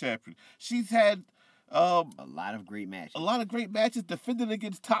woman champion. She's had a lot of great matches. A lot of great matches defending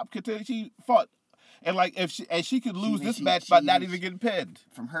against top contenders. She fought. And if she could lose this match by not even getting pinned.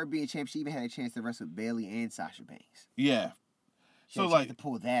 From her being champ, she even had a chance to wrestle Bayley and Sasha Banks. Yeah. She had a chance to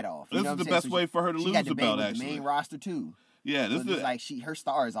pull that off. This is the best way for her to lose the belt, actually. She got the main roster too. Yeah, this is her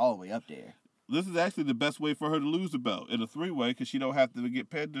star is all the way up there. This is actually the best way for her to lose the belt in a three-way because she don't have to get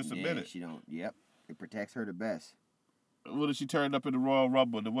pinned or submitted. She don't. Yep, it protects her the best. What if she turned up in the Royal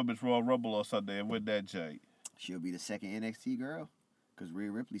Rumble, the Women's Royal Rumble on Sunday, and win that jank? She'll be the second NXT girl because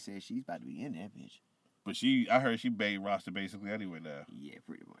Rhea Ripley says she's about to be in that bitch. But I heard she made roster basically anyway now. Yeah,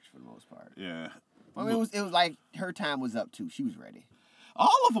 pretty much for the most part. Yeah. I mean, it was like her time was up too. She was ready.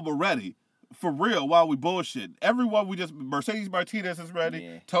 All of them are ready. For real, while we bullshit. Everyone Mercedes Martinez is ready.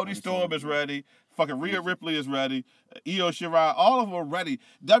 Yeah, Toni Storm is ready. Fucking Rhea Ripley is ready. Io Shirai, all of them are ready.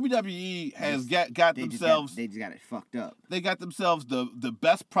 WWE has got themselves... They just got it fucked up. They got themselves the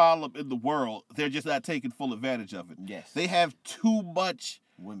best problem in the world. They're just not taking full advantage of it. Yes. They have too much...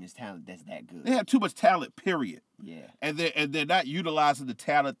 women's talent that's that good. They have too much talent, period. Yeah. And they're not utilizing the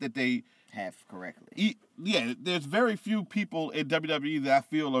talent that they... have correctly. Yeah, there's very few people in WWE that I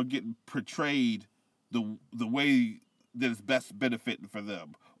feel are getting portrayed the way that is best benefiting for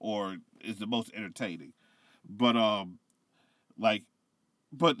them or is the most entertaining. But I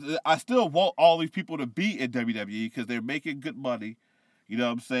still want all these people to be in WWE because they're making good money. You know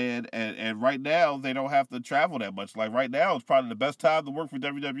what I'm saying? And right now they don't have to travel that much. Like right now it's probably the best time to work for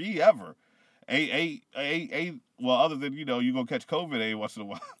WWE ever. Well, other than you're gonna catch COVID every once in a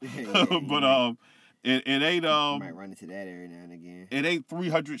while, but it ain't you might run into that every now and again. It ain't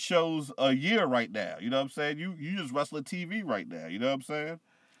 300 shows a year right now. You know what I'm saying? You just wrestling TV right now. You know what I'm saying?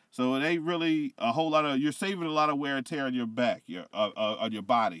 So it ain't really a whole lot of. You're saving a lot of wear and tear on your back, on your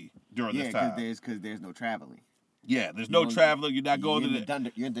body during this time. Yeah, because there's no traveling. Yeah, there's no traveling. You're not going to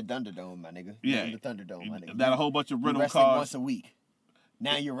the. You're in the Thunderdome, my nigga. Yeah, in the Thunderdome, my nigga. Not a whole bunch of rental wrestling cars once a week.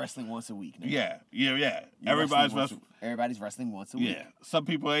 Now you're wrestling once a week. Now. Yeah. Everybody's wrestling. Everybody's wrestling once a week. Yeah. Some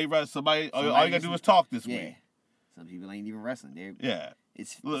people ain't wrestling. Somebody all you gotta do is talk this week. Some people ain't even wrestling.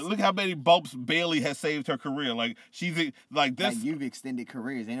 Look how many bumps Bayley has saved her career. Like she's like this. Like you've extended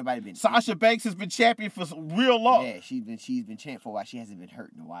careers. Ain't nobody been. Sasha Banks has been champion for real long. Yeah, she's been champ for a while. She hasn't been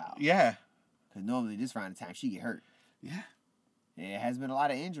hurt in a while. Yeah. Because normally this round of time she get hurt. Yeah. And it has been a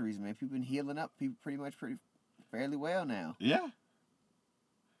lot of injuries, man. People been healing up. People pretty fairly well now. Yeah.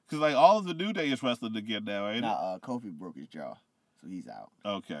 Because like all of the New Day is wrestling again now, ain't it? Kofi broke his jaw, so he's out.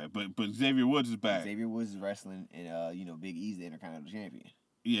 Okay, but Xavier Woods is back. Xavier Woods is wrestling, and Big E's the Intercontinental Champion.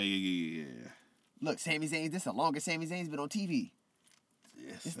 Yeah. Look, Sami Zayn, this is the longest Sami Zayn's been on TV.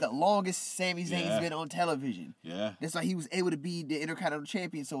 Yes. This is the longest Sami Zayn's been on television. Yeah. That's why he was able to be the Intercontinental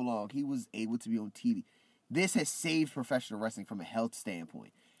Champion so long. He was able to be on TV. This has saved professional wrestling from a health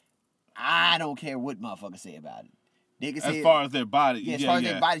standpoint. I don't care what motherfuckers say about it. They can say as far as their body. As far as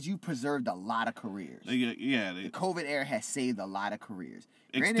their bodies, you preserved a lot of careers. The COVID era has saved a lot of careers.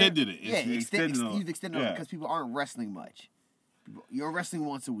 Extended it. You've extended it because people aren't wrestling much. You're wrestling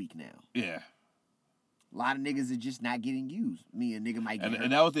once a week now. Yeah. A lot of niggas are just not getting used. Me, a nigga might get hurt.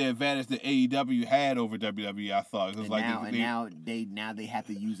 And that was the advantage that AEW had over WWE, I thought. It was now they have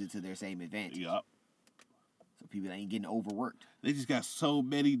to use it to their same advantage. Yup. So people ain't getting overworked. They just got so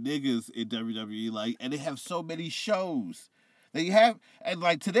many niggas in WWE, and they have so many shows. They have,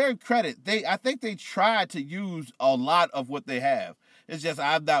 and to their credit, I think they tried to use a lot of what they have. It's just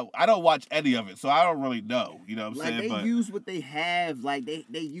I don't watch any of it, so I don't really know. You know what I'm saying? They use what they have, they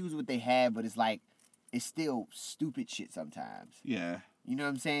use what they have, but it's still stupid shit sometimes. Yeah. You know what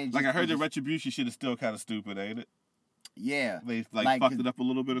I'm saying? I heard the Retribution shit is still kind of stupid, ain't it? Yeah. They fucked it up a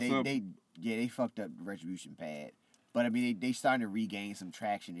little bit or something? They fucked up the Retribution bad. But, I mean, they starting to regain some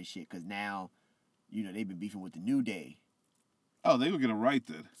traction and shit because now, they've been beefing with the New Day. Oh, they gonna get it right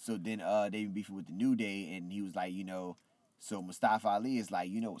then. So then they've been beefing with the New Day, and he was like, so Mustafa Ali is like,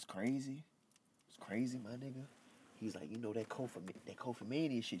 what's crazy? It's crazy, my nigga. He's like, that Kofi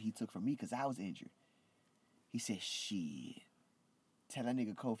Mania shit he took from me because I was injured. He said, shit. Tell that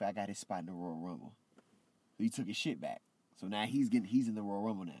nigga Kofi I got his spot in the Royal Rumble. So he took his shit back. So now he's in the Royal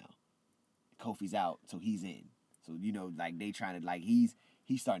Rumble now. Kofi's out, so he's in. So, they trying to, he's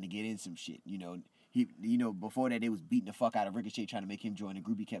starting to get in some shit, He, before that, they was beating the fuck out of Ricochet trying to make him join the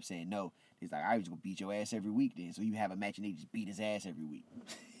group. He kept saying no. He's like, I was going to beat your ass every week then. So you have a match and they just beat his ass every week.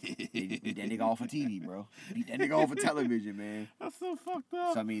 They just beat that nigga off of TV, bro. Beat that nigga off of television, man. That's so fucked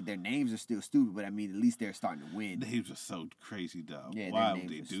up. So, I mean, their names are still stupid, but, I mean, at least they're starting to win. Names are so crazy, though. Yeah, why would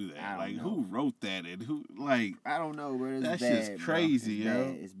they do that? Who wrote that and who, I don't know, bro. That shit's crazy,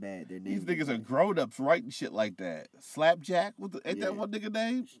 yo. It's bad. Their These niggas are grown-ups writing shit like that. Slapjack? Ain't that one nigga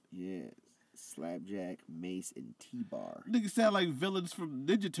name? Yeah. Slapjack, Mace, and T-Bar. Niggas sound like villains from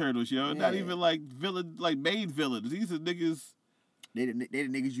Ninja Turtles, yo. Yeah. Not even main villains. These are niggas. They the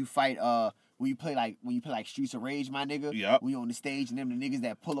niggas you fight when you play like Streets of Rage, my nigga. Yep. When you on the stage and them the niggas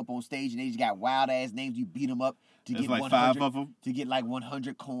that pull up on stage and they just got wild ass names. You beat them up to That's get like 100 5 of them. To get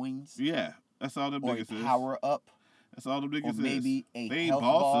 100 coins. Yeah, that's all them niggas is. Power up. That's all them niggas or maybe is. They health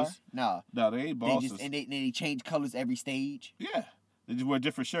bosses. Bar. No, they ain't bosses. They change colors every stage. Yeah. They just wear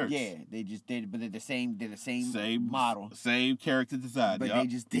different shirts. Yeah, but they're the same model. Same character design. But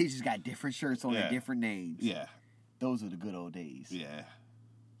they just got different shirts on their different names. Yeah. Those were the good old days. Yeah.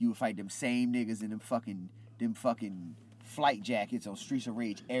 You would fight them same niggas in them fucking flight jackets on Streets of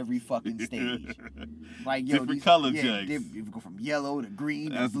Rage every fucking stage. Different color jackets. You go from yellow to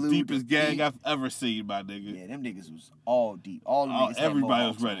green That's to blue. The deepest gang pink. I've ever seen, my nigga. Yeah, them niggas was all deep. All the niggas everybody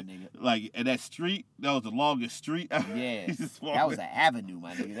was ready. Nigga. And that street, that was the longest street ever. Yeah. That was an avenue,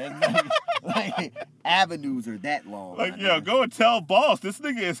 my nigga. Avenues are that long. Go and tell boss, this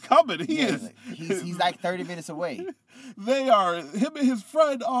nigga is coming. He's like 30 minutes away. Him and his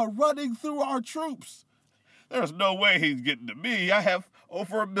friend are running through our troops. There's no way he's getting to me. I have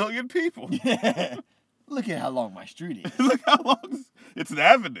over 1 million people. Yeah. Look at how long my street is. Look how long it's an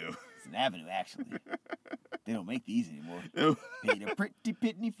avenue. It's an avenue, actually. They don't make these anymore. Paid a pretty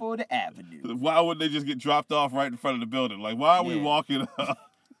pitney for the avenue. Why wouldn't they just get dropped off right in front of the building? Why are we walking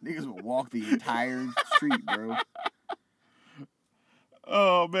up? Niggas would walk the entire street, bro.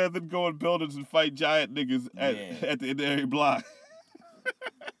 Oh, man, then go in buildings and fight giant niggas at the end of every block.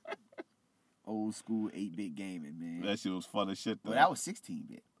 Old school 8-bit gaming, man. That shit was fun as shit, though. But that was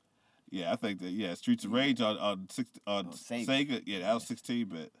 16-bit. Yeah, I think that, Streets of Rage on Sega. Yeah, that was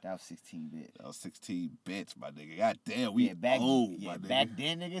 16-bit. That was 16-bit. That was 16 bits, my nigga. God damn, we old, my nigga. Back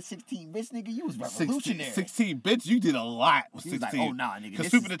then, nigga, 16 bits, nigga, you was revolutionary. 16 bits, you did a lot with 16. Was like, oh, nah, nigga. Because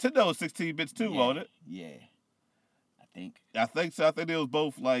Super Nintendo was 16 bits too, wasn't it? Yeah. I think. I think so. I think it was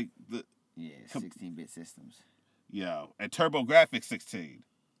both like the 16-bit systems. Yeah, and TurboGrafx 16.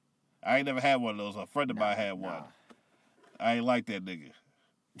 I ain't never had one of those. A friend of mine had one. I ain't like that nigga.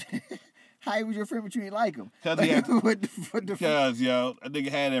 How he was your friend, but you ain't like him? Cause he had, because yo, a nigga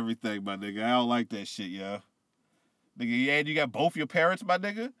had everything, my nigga. I don't like that shit, yo. Nigga, yeah, you got both your parents, my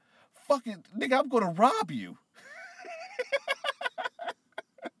nigga. Fucking nigga, I'm gonna rob you.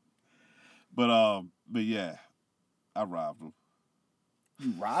 But yeah, I robbed him.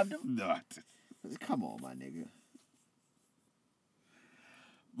 You robbed him? No, I didn't. Come on, my nigga.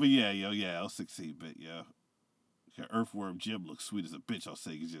 But yeah, yo, yeah, I was 16-bit, yo. Earthworm Jim looks sweet as a bitch on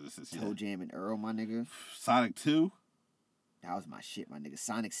Sega Genesis. Toe Jam and Earl, my nigga. Sonic 2. That was my shit, my nigga.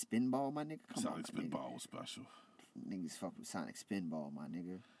 Sonic Spinball, my nigga. Come on, Sonic Spinball was special. Niggas fuck with Sonic Spinball, my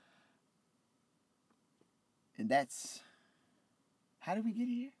nigga. And that's... How did we get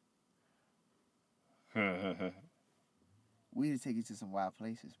here? We need to take you to some wild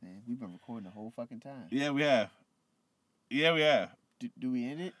places, man. We've been recording the whole fucking time. Yeah, we have. Yeah, we have. Do we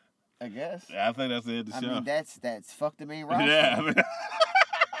end it? I guess. I think that's the end of the show. I mean, that's fuck the main roster.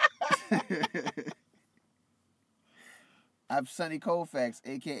 Yeah. I'm Sonny Colfax,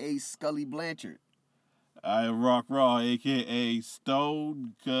 a.k.a. Scully Blanchard. I am Rock Raw, a.k.a.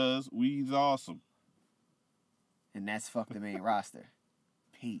 Stone, cuz we's awesome. And that's fuck the main roster.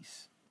 Peace.